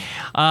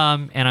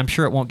 And I'm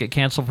sure it won't get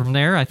canceled from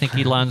there. I think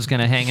Elon's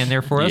going to hang in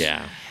there for us.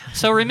 Yeah.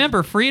 So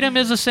remember, freedom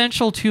is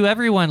essential to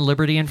everyone.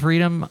 Liberty and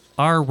freedom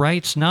are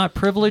rights, not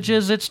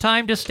privileges. It's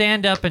time to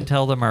stand up and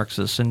tell the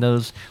Marxists and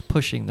those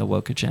pushing the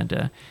woke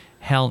agenda,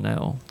 hell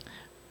no.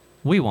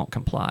 We won't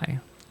comply.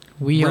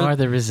 We We're- are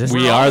the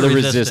resistance. We all are the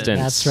resistance.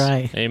 resistance. That's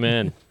right.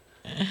 Amen.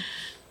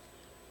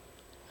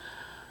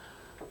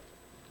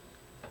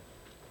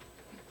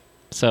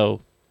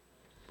 So,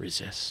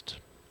 resist.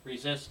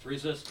 Resist,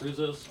 resist,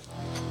 resist.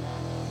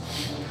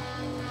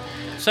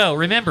 So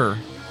remember,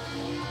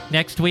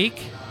 next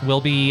week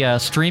we'll be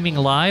streaming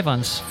live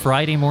on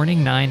Friday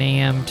morning, 9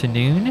 a.m. to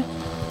noon.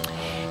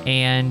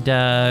 And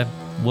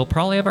we'll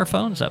probably have our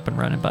phones up and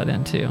running by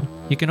then, too.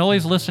 You can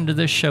always listen to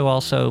this show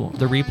also,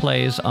 the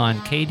replays on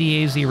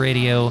KDAZ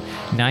Radio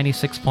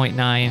 96.9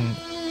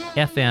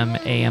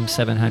 FM AM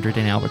 700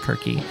 in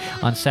Albuquerque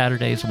on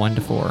Saturdays 1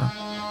 to 4.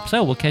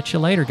 So we'll catch you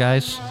later,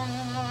 guys.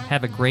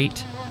 Have a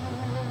great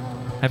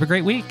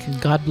week.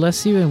 God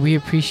bless you, and we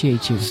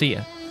appreciate you. See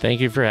ya.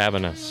 Thank you for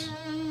having us.